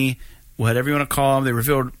 Konami, whatever you want to call them, they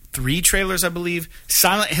revealed 3 trailers, I believe.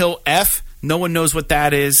 Silent Hill F, no one knows what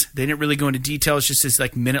that is. They didn't really go into detail. It's just this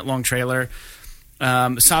like minute-long trailer.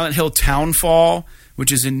 Silent Hill Townfall,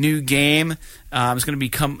 which is a new game. It's going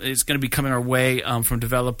to be coming our way from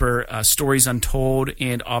developer Stories Untold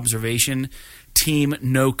and Observation Team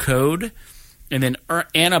No Code. And then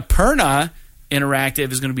Annapurna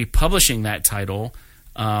Interactive is going to be publishing that title,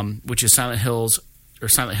 which is Silent Hill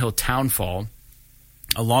Townfall,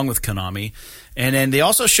 along with Konami. And then they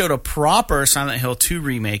also showed a proper Silent Hill 2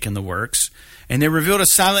 remake in the works. And they revealed a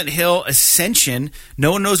Silent Hill Ascension.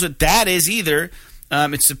 No one knows what that is either.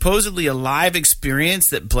 It's supposedly a live experience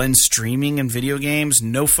that blends streaming and video games.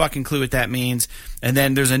 No fucking clue what that means. And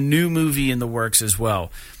then there's a new movie in the works as well.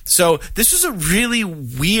 So this was a really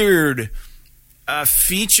weird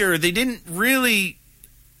feature. They didn't really...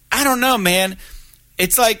 I don't know, man.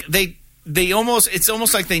 It's like it's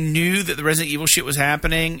almost like they knew that the Resident Evil shit was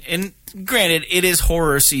happening. And granted, it is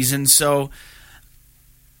horror season, so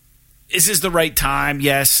is this the right time?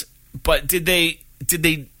 Yes. But did they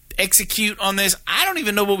execute on this? I don't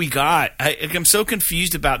even know what we got. I'm so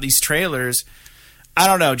confused about these trailers. I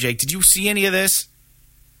don't know, Jake. Did you see any of this?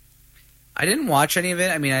 I didn't watch any of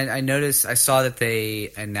it. I mean, I saw that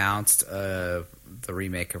they announced the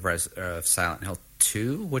remake of Silent Hill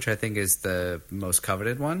 2, which I think is the most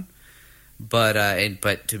coveted one. But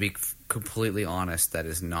to be completely honest, that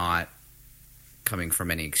is not coming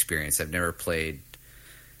from any experience. I've never played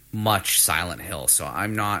much Silent Hill, so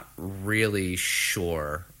I'm not really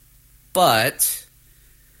sure. But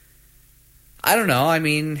I don't know. I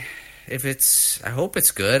mean, I hope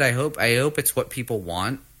it's good. I hope it's what people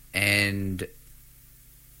want, and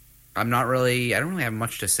I don't really have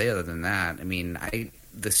much to say other than that. I mean,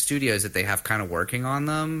 the studios that they have kind of working on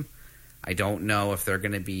them, I don't know if they're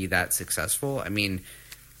going to be that successful. I mean,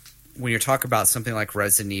 when you're talking about something like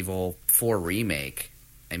Resident Evil 4 Remake,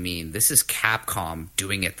 I mean, this is Capcom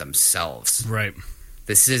doing it themselves. Right.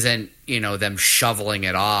 This isn't, them shoveling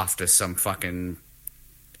it off to some fucking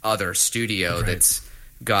other studio that's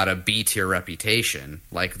got a B-tier reputation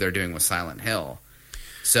like they're doing with Silent Hill.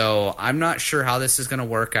 So I'm not sure how this is going to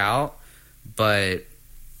work out, but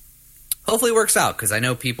hopefully it works out because I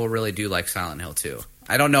know people really do like Silent Hill 2.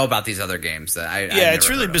 I don't know about these other games that it's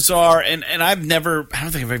really bizarre, and I don't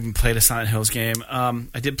think I've even played a Silent Hills game.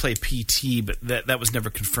 I did play PT, but that was never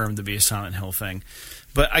confirmed to be a Silent Hill thing.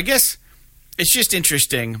 But I guess it's just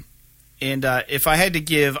interesting, and if I had to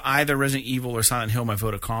give either Resident Evil or Silent Hill my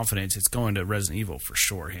vote of confidence, it's going to Resident Evil for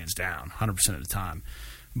sure, hands down, 100% of the time.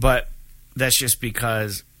 But that's just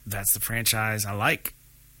because that's the franchise I like,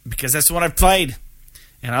 because that's the one I've played,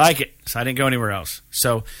 and I like it, so I didn't go anywhere else.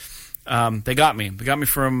 So they got me. They got me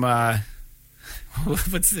from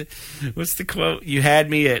what's the quote? You had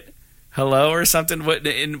me at hello or something.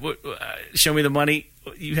 Show me the money.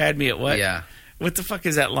 You had me at what? Yeah. What the fuck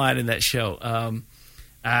is that line in that show?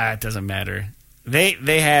 It doesn't matter.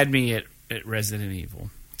 They had me at Resident Evil.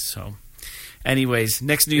 So, anyways,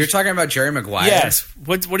 next news. You're talking about Jerry Maguire. Yes.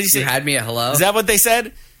 What did he say? You had me at hello. Is that what they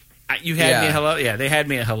said? You had me at hello. Yeah, they had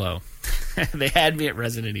me at hello. They had me at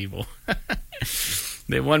Resident Evil.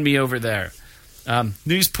 They won me over there.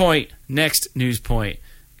 News point. Next news point.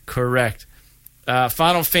 Correct.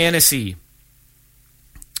 Final Fantasy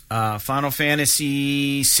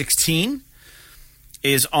 16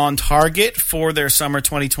 is on target for their summer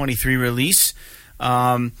 2023 release.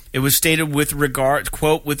 It was stated with regards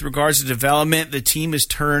to development, the team has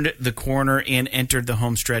turned the corner and entered the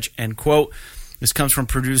home stretch, end quote. This comes from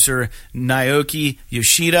producer Naoki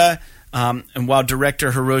Yoshida, and while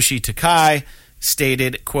director Hiroshi Takai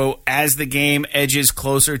stated, quote, as the game edges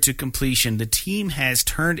closer to completion, the team has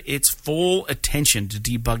turned its full attention to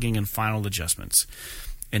debugging and final adjustments,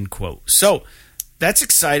 end quote. So, that's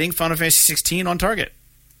exciting. Final Fantasy 16 on target.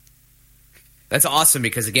 That's awesome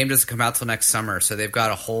because the game doesn't come out till next summer, so they've got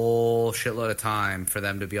a whole shitload of time for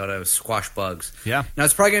them to be able to squash bugs. Yeah. Now,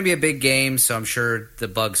 it's probably going to be a big game, so I'm sure the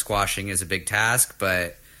bug squashing is a big task,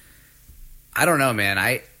 but I don't know,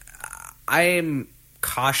 man. I'm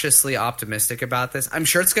cautiously optimistic about this. I'm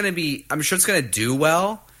sure it's going to do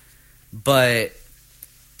well, but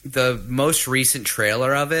the most recent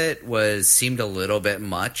trailer of it seemed a little bit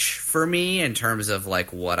much for me in terms of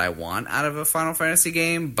like what I want out of a Final Fantasy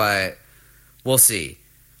game, but we'll see.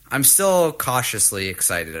 I'm still cautiously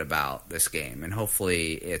excited about this game, and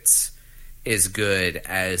hopefully it's as good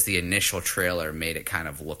as the initial trailer made it kind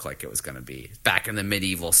of look like it was going to be. Back in the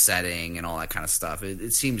medieval setting and all that kind of stuff.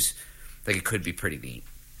 It seems like it could be pretty neat.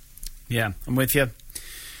 Yeah, I'm with you.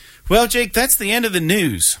 Well, Jake, that's the end of the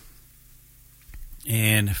news.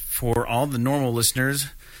 And for all the normal listeners,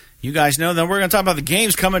 you guys know that we're going to talk about the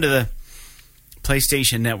games coming to the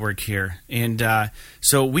PlayStation Network here. And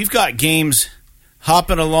so we've got games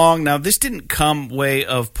hopping along. Now, this didn't come way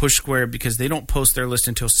of Push Square because they don't post their list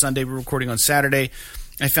until Sunday. We're recording on Saturday.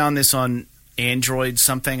 I found this on Android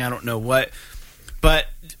something. I don't know what. But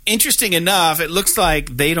interesting enough, it looks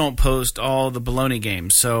like they don't post all the baloney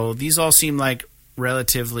games. So these all seem like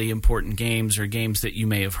relatively important games or games that you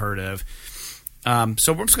may have heard of.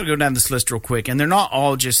 So we're just going to go down this list real quick. And they're not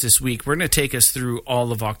all just this week. We're going to take us through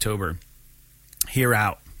all of October here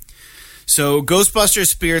out. So Ghostbusters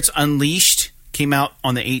Spirits Unleashed came out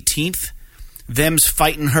on the 18th. Them's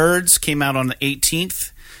Fightin' Herds came out on the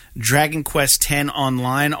 18th. Dragon Quest X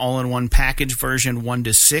Online all-in-one package version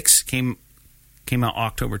 1-6 came out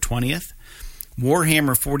October 20th.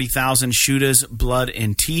 Warhammer 40,000 Shootas Blood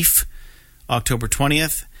and Teeth October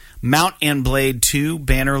 20th. Mount and Blade 2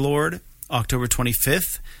 Bannerlord October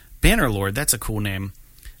 25th. Bannerlord, that's a cool name.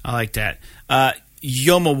 I like that.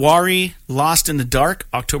 Yomawari Lost in the Dark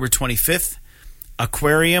October 25th.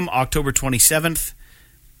 Aquarium October 27th.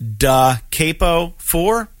 Da Capo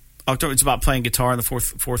 4 October. It's about playing guitar on the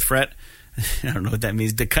fourth fret. I don't know what that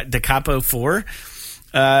means. Da Capo 4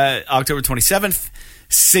 October 27th.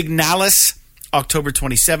 Signalis October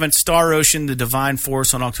 27th. Star Ocean The Divine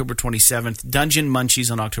Force on October 27th. Dungeon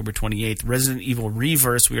Munchies on October 28th. Resident Evil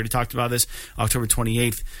Reverse, we already talked about this, October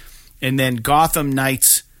 28th. And then Gotham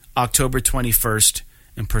Knights October 21st.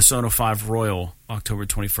 And Persona 5 Royal October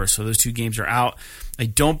 21st. So those two games are out. I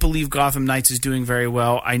don't believe Gotham Knights is doing very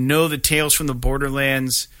well. I know the Tales from the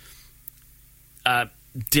Borderlands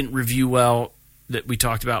didn't review well that we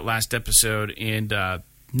talked about last episode, and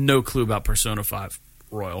no clue about Persona 5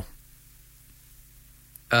 Royal.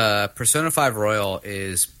 Persona 5 Royal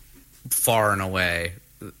is far and away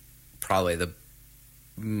probably the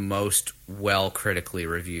most well critically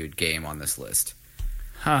reviewed game on this list.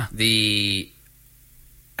 Huh.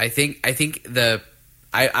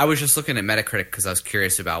 I was just looking at Metacritic because I was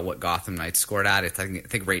curious about what Gotham Knights scored at. I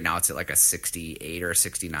think right now it's at like a 68 or a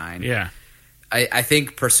 69. Yeah. I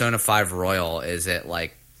think Persona 5 Royal is at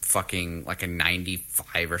like fucking like a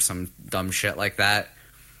 95 or some dumb shit like that.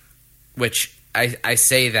 Which I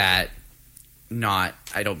say that I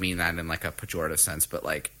don't mean that in like a pejorative sense, but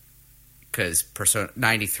like because Persona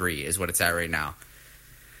 93 is what it's at right now.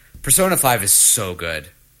 Persona 5 is so good,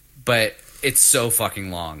 but it's so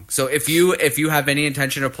fucking long. So if you have any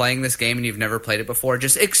intention of playing this game and you've never played it before,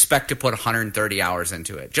 just expect to put 130 hours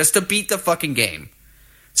into it just to beat the fucking game.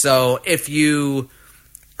 So if you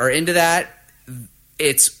are into that,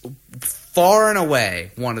 it's far and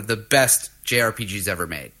away one of the best JRPGs ever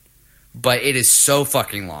made. But it is so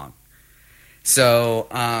fucking long. So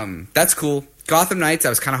that's cool. Gotham Knights, I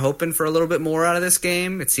was kind of hoping for a little bit more out of this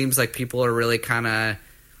game. It seems like people are really kind of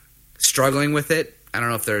struggling with it. I don't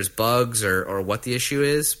know if there's bugs or what the issue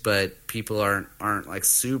is, but people aren't like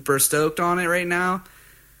super stoked on it right now.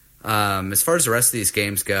 As far as the rest of these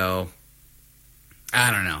games go,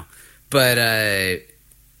 I don't know. But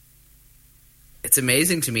it's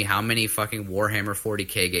amazing to me how many fucking Warhammer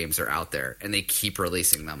 40K games are out there, and they keep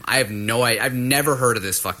releasing them. I've never heard of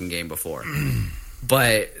this fucking game before.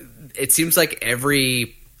 But it seems like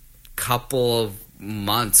every couple of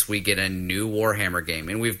months we get a new Warhammer game,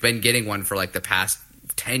 and we've been getting one for like the past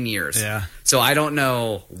 10 years. Yeah. So I don't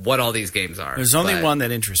know what all these games are. There's only one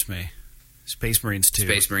that interests me. Space Marines 2.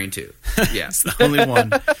 Space Marine 2. Yeah. It's the only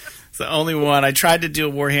one. It's the only one. I tried to do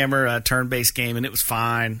a Warhammer turn-based game, and it was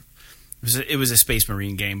fine. It was a Space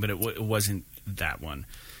Marine game, but it wasn't that one.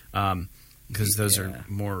 Because those are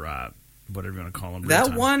more, whatever you want to call them.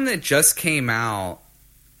 That one that just came out,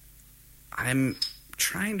 I'm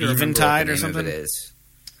trying to remember Eventide what the or name something? of it is.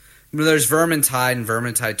 There's Vermintide and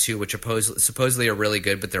Vermintide 2, which supposedly are really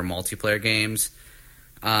good, but they're multiplayer games.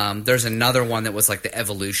 There's another one that was like the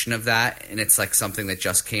evolution of that, and it's like something that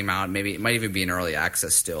just came out. Maybe it might even be in early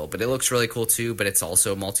access still, but it looks really cool too, but it's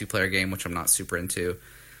also a multiplayer game, which I'm not super into.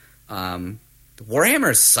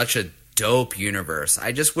 Warhammer is such a dope universe.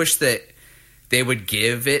 I just wish that they would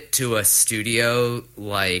give it to a studio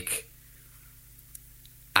like,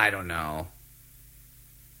 I don't know,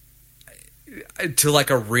 to like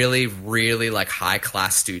a really, really like high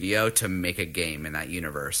class studio to make a game in that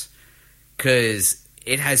universe, because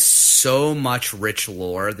it has so much rich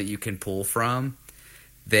lore that you can pull from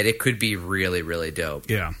that it could be really, really dope.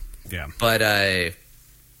 Yeah. But I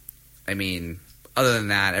mean, other than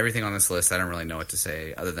that, everything on this list, I don't really know what to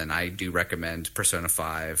say. Other than I do recommend Persona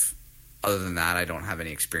 5. Other than that, I don't have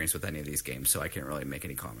any experience with any of these games, so I can't really make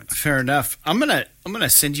any comments. Fair enough. I'm gonna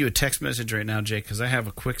send you a text message right now, Jake, because I have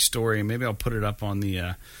a quick story. Maybe I'll put it up on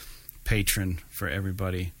the Patreon for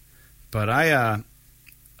everybody. But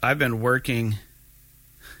I've been working.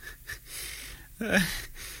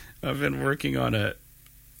 I've been working on a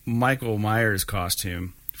Michael Myers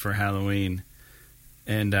costume for Halloween,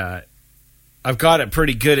 and I've got it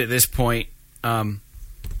pretty good at this point.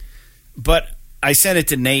 But I sent it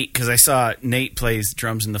to Nate because I saw Nate plays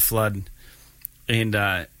drums in the Flood, and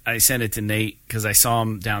I sent it to Nate because I saw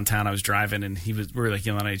him downtown. I was driving, and we were like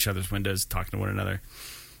yelling at each other's windows, talking to one another.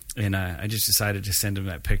 And I just decided to send him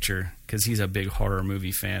that picture because he's a big horror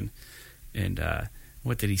movie fan. And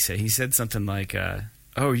what did he say? He said something like, "Oh,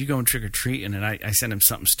 are you going trick or treating?" And I sent him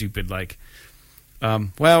something stupid like,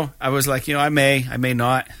 "Well, I was like, I may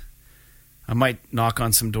not. I might knock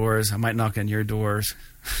on some doors. I might knock on your doors.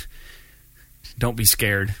 Don't be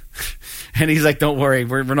scared." And he's like, "Don't worry,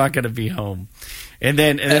 we're not going to be home." And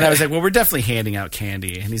then I was like, "Well, we're definitely handing out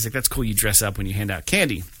candy." And he's like, "That's cool. You dress up when you hand out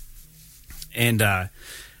candy." And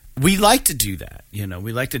we like to do that,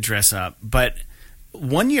 we like to dress up. But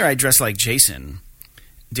one year I dressed like Jason,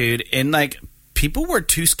 dude, and like people were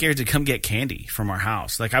too scared to come get candy from our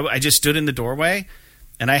house. Like I just stood in the doorway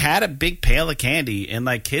and I had a big pail of candy, and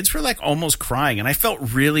like kids were like almost crying, and I felt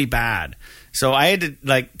really bad. So I had to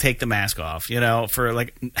like take the mask off, for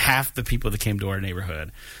like half the people that came to our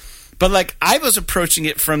neighborhood. But like I was approaching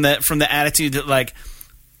it from the attitude that like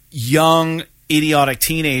young idiotic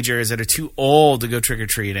teenagers that are too old to go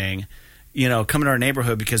trick-or-treating, come to our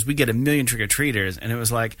neighborhood because we get a million trick-or-treaters. And it was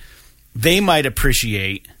like, they might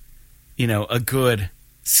appreciate, a good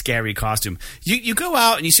scary costume. You go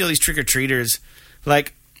out and you see all these trick-or-treaters,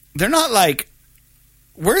 like, they're not like,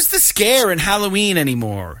 where's the scare in Halloween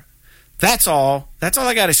anymore? That's all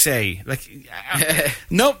I got to say. Like,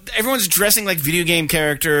 nope, everyone's dressing like video game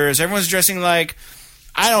characters. Everyone's dressing like,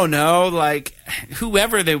 I don't know, like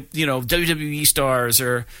whoever they, WWE stars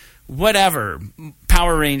or whatever,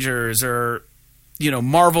 Power Rangers or,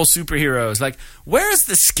 Marvel superheroes. Like, where's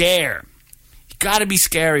the scare? You got to be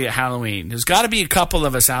scary at Halloween. There's got to be a couple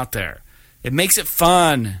of us out there. It makes it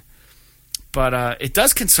fun. But it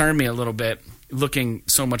does concern me a little bit looking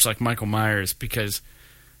so much like Michael Myers because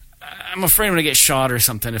I'm afraid I'm going to get shot or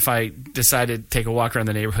something if I decide to take a walk around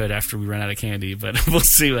the neighborhood after we run out of candy. But we'll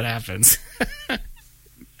see what happens.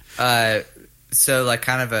 So like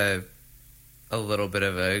kind of a little bit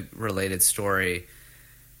of a related story.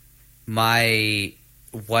 My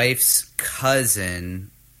wife's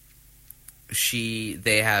cousin,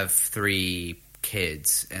 they have 3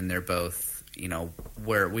 kids, and they're both,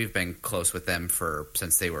 we've been close with them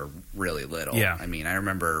since they were really little. Yeah. I mean, I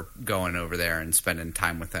remember going over there and spending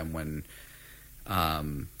time with them when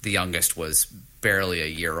the youngest was barely a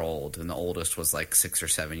year old and the oldest was like 6 or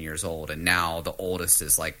 7 years old, and now the oldest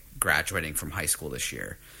is like graduating from high school this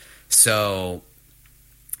year. So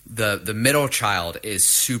the middle child is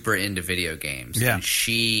super into video games. Yeah. And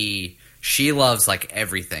she loves like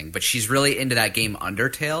everything, but she's really into that game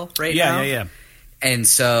Undertale right now. Yeah. And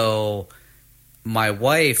so my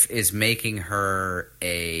wife is making her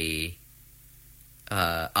a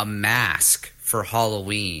mask for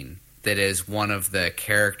Halloween that is one of the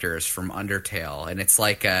characters from Undertale, and it's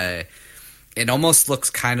like it almost looks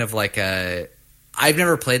kind of like I've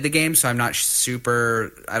never played the game, so I'm not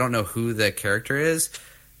I don't know who the character is,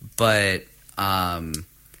 but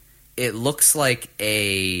it looks like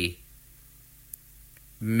a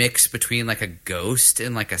mix between like a ghost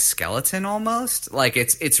and like a skeleton almost. Like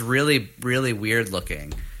it's really, really weird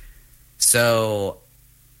looking. So,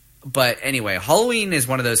 but anyway, Halloween is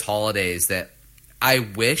one of those holidays that I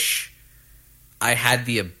wish I had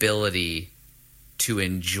the ability to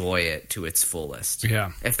enjoy it to its fullest.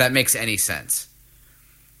 Yeah. If that makes any sense.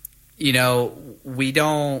 We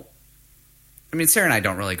don't... I mean, Sarah and I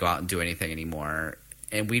don't really go out and do anything anymore.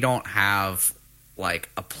 And we don't have, like,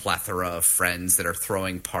 a plethora of friends that are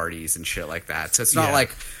throwing parties and shit like that. So it's not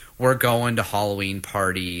like we're going to Halloween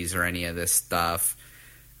parties or any of this stuff.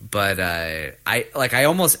 But I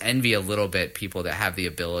almost envy a little bit people that have the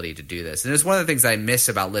ability to do this. And it's one of the things I miss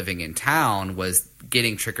about living in town was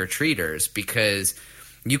getting trick-or-treaters, because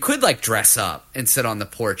you could like dress up and sit on the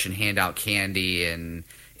porch and hand out candy, and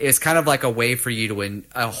it's kind of like a way for you to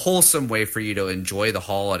a wholesome way for you to enjoy the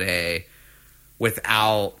holiday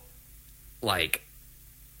without like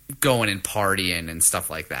going and partying and stuff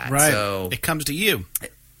like that. Right. So it comes to you.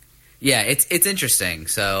 Yeah, it's interesting.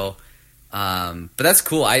 So but that's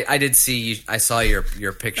cool. I did see you, I saw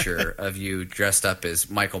your picture of you dressed up as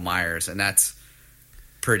Michael Myers, and that's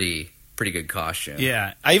pretty good costume.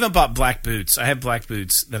 Yeah, I even bought black boots. I have black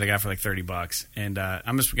boots that I got for like $30, and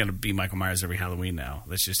I'm just going to be Michael Myers every Halloween now.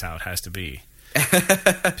 That's just how it has to be,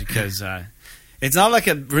 because it's not like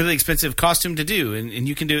a really expensive costume to do, and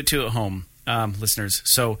you can do it too at home. listeners.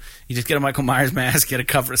 So you just get a Michael Myers mask, get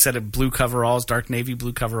a set of blue coveralls, dark navy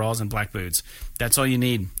blue coveralls, and black boots. That's all you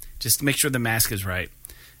need. Just to make sure the mask is right.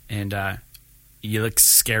 And you look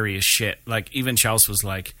scary as shit. Like, even Chelsea was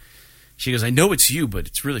like, she goes, I know it's you, but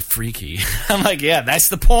it's really freaky. I'm like, yeah, that's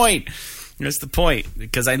the point. That's the point.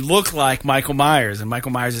 Because I look like Michael Myers, and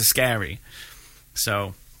Michael Myers is scary.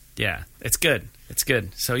 So, yeah, it's good. It's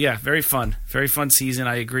good. So, yeah, very fun. Very fun season,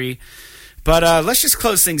 I agree. But let's just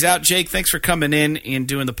close things out. Jake, thanks for coming in and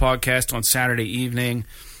doing the podcast on Saturday evening.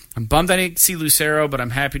 I'm bummed I didn't see Lucero, but I'm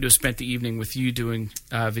happy to have spent the evening with you doing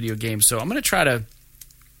video games. So I'm going to try to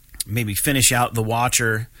maybe finish out The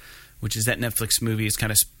Watcher, which is that Netflix movie. It's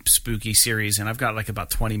kind of spooky series, and I've got like about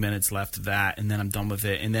 20 minutes left of that, and then I'm done with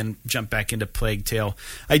it, and then jump back into Plague Tale.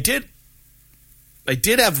 I did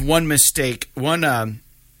have one mistake, one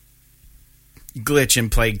glitch in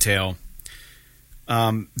Plague Tale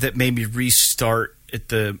that made me restart at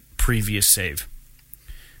the previous save.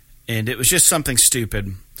 And it was just something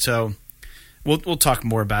stupid. So we'll talk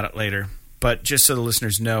more about it later. But just so the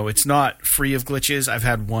listeners know, it's not free of glitches. I've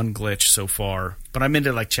had one glitch so far. But I'm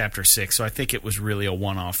into like chapter 6, so I think it was really a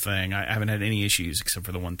one-off thing. I haven't had any issues except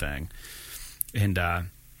for the one thing. And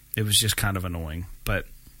it was just kind of annoying. But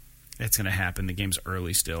it's going to happen. The game's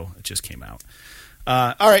early still. It just came out.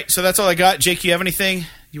 All right, so that's all I got. Jake, you have anything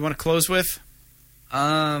you want to close with?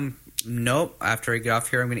 Nope. After I get off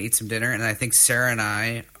here, I'm going to eat some dinner. And I think Sarah and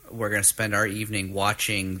I... we're going to spend our evening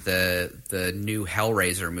watching the new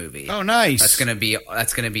Hellraiser movie. Oh, nice! That's going to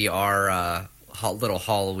be our little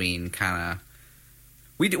Halloween kind of.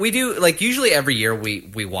 We do like usually every year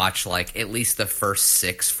we watch like at least the first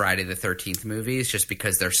 6 Friday the 13th movies just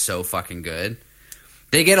because they're so fucking good.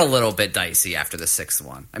 They get a little bit dicey after the 6th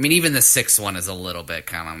one. I mean, even the 6th one is a little bit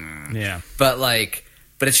kind of yeah. But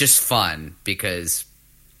it's just fun because.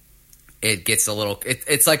 It gets a little.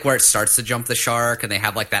 It's like where it starts to jump the shark, and they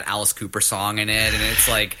have like that Alice Cooper song in it, and it's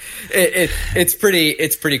like it's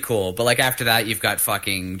pretty cool. But like after that, you've got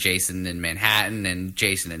fucking Jason in Manhattan and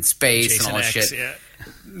Jason in space Jason and all X, this shit. Yeah.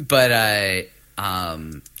 But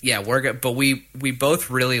yeah, we're good. But we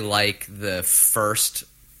both really like the first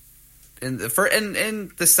and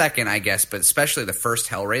the second, I guess, but especially the first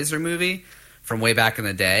Hellraiser movie from way back in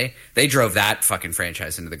the day. They drove that fucking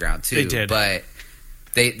franchise into the ground too. They did, but.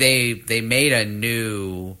 They made a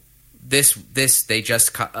new this they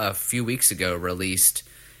just a few weeks ago released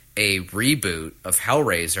a reboot of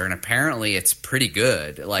Hellraiser, and apparently it's pretty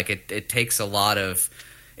good. Like it takes a lot of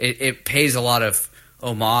it pays a lot of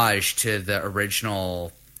homage to the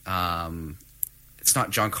original. It's not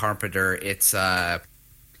John Carpenter. It's who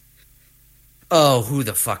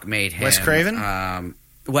the fuck made him? Wes Craven?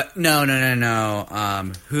 What?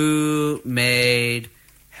 No. Who made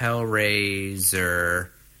Hellraiser?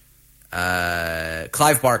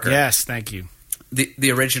 Clive Barker. Yes, thank you.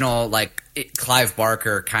 The original Clive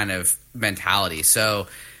Barker kind of mentality. So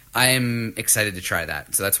I'm excited to try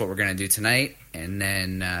that. So that's what we're going to do tonight, and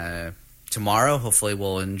then tomorrow hopefully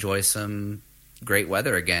we'll enjoy some great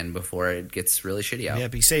weather again before it gets really shitty out. Yeah,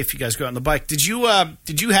 be safe. You guys go out on the bike. Did you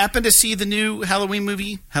happen to see the new Halloween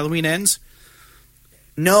movie, Halloween Ends?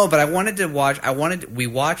 No, but I wanted to watch. We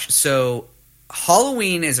watched. So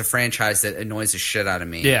Halloween is a franchise that annoys the shit out of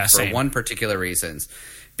me. Yeah, for same. one particular reasons,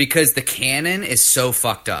 because the canon is so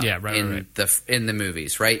fucked up. Yeah, right, in the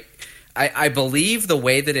movies, right? I believe the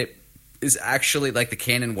way that it is actually like the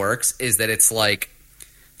canon works is that it's like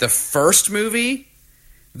the first movie,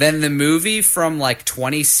 then the movie from like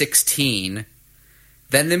 2016,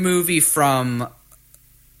 then the movie from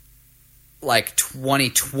like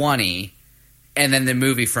 2020, and then the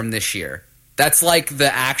movie from this year. That's like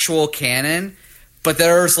the actual canon, but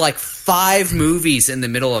there's like 5 movies in the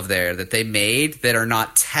middle of there that they made that are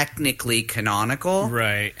not technically canonical.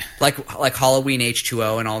 Right. Like Halloween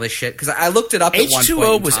H2O and all this shit. Because I looked it up at one point in time.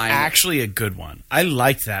 H2O was actually a good one. I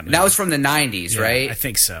liked that movie. That was from the 90s, right? I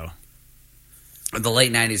think so. The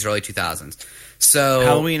late 90s, early 2000s. So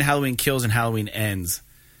Halloween Kills, and Halloween Ends.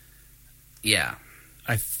 Yeah.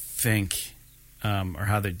 I think... or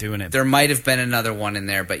how they're doing it. There might have been another one in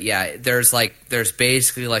there, but yeah, there's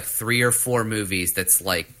basically like 3 or 4 movies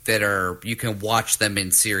that are you can watch them in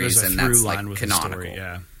series, and that's like canonical. Story,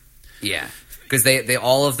 yeah, because they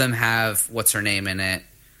all of them have what's her name in it,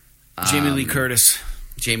 Jamie Lee Curtis.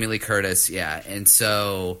 Jamie Lee Curtis, yeah, and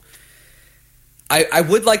so I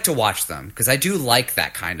would like to watch them because I do like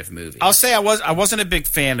that kind of movie. I'll say I wasn't a big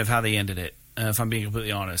fan of how they ended it. If I'm being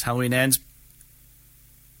completely honest, Halloween Ends.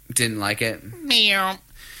 Didn't like it. Meow.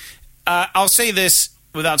 I'll say this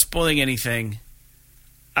without spoiling anything.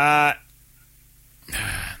 It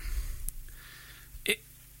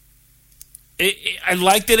I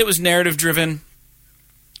liked that it was narrative driven,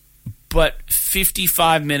 but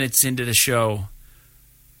 55 minutes into the show,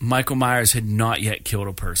 Michael Myers had not yet killed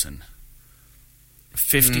a person.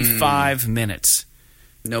 55 minutes.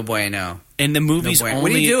 No bueno. And the movie's only...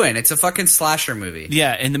 What are you doing? It's a fucking slasher movie.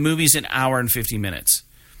 Yeah, and the movie's an hour and 50 minutes.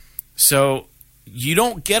 So you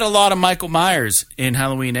don't get a lot of Michael Myers in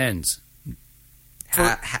Halloween Ends.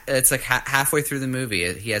 It's like halfway through the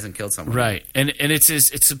movie, he hasn't killed someone. Right, and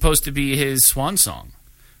it's supposed to be his swan song,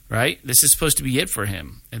 right? This is supposed to be it for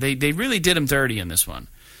him. They really did him dirty in this one.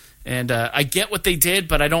 And I get what they did,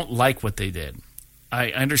 but I don't like what they did.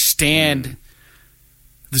 I understand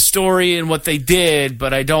the story and what they did,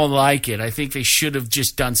 but I don't like it. I think they should have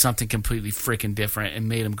just done something completely freaking different and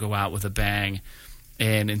made him go out with a bang.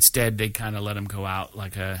 And instead, they kind of let him go out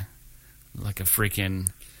like a freaking...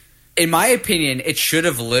 In my opinion, it should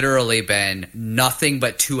have literally been nothing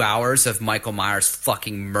but 2 hours of Michael Myers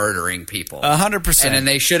fucking murdering people. 100%. And then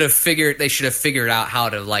they should have figured out how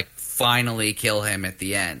to like finally kill him at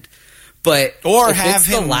the end. But or have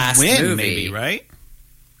him win, movie, maybe, right?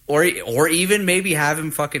 Or even maybe have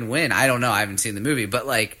him fucking win. I don't know. I haven't seen the movie, but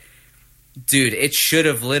like, dude, it should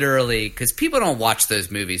have literally, because people don't watch those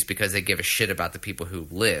movies because they give a shit about the people who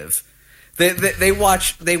live. They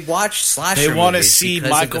watch slasher movies. They want to see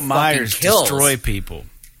Michael Myers destroy people.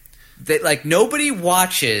 Nobody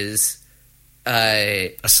watches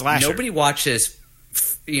a slasher. Nobody watches,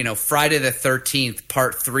 Friday the 13th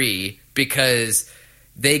Part 3 because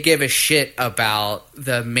they give a shit about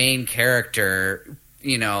the main character,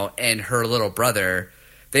 and her little brother.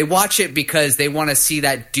 They watch it because they want to see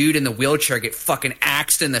that dude in the wheelchair get fucking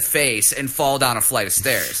axed in the face and fall down a flight of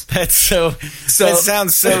stairs. That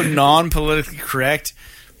sounds so non-politically correct,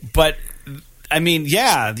 but I mean,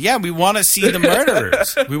 yeah, we want to see the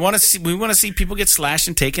murderers. we want to see people get slashed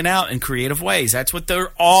and taken out in creative ways. That's what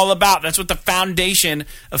they're all about. That's what the foundation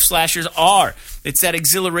of slashers are. It's that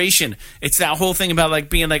exhilaration. It's that whole thing about like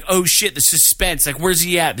being like, oh shit, the suspense. Like, where's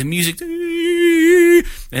he at? The music,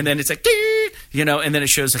 and then it's like, and then it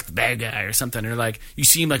shows like the bad guy or something. Or like you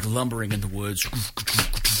see him like lumbering in the woods,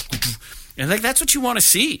 and like that's what you want to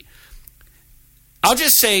see. I'll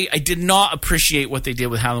just say I did not appreciate what they did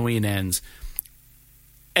with Halloween Ends.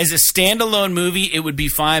 As a standalone movie, it would be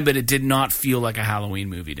fine, but it did not feel like a Halloween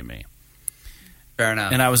movie to me. Fair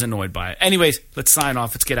enough. And I was annoyed by it. Anyways, let's sign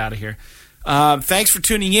off. Let's get out of here. Thanks for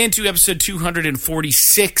tuning in to episode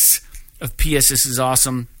 246 of PS This Is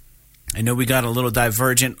Awesome. I know we got a little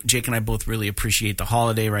divergent. Jake and I both really appreciate the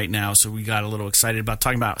holiday right now, so we got a little excited about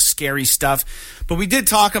talking about scary stuff. But we did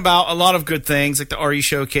talk about a lot of good things, like the RE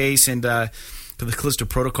Showcase and... the Callisto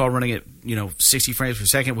Protocol running at 60 frames per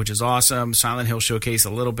second, which is awesome. Silent Hill Showcase a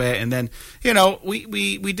little bit, and then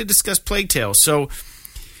we did discuss Plague Tale. So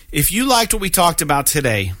if you liked what we talked about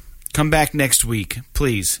today, come back next week,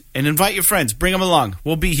 please, and invite your friends. Bring them along.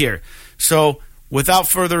 We'll be here. So without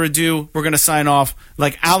further ado, we're going to sign off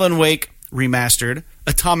like Alan Wake Remastered,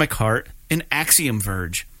 Atomic Heart, and Axiom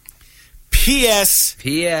Verge. P.S.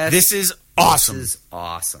 P.S. This is awesome. This is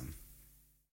awesome.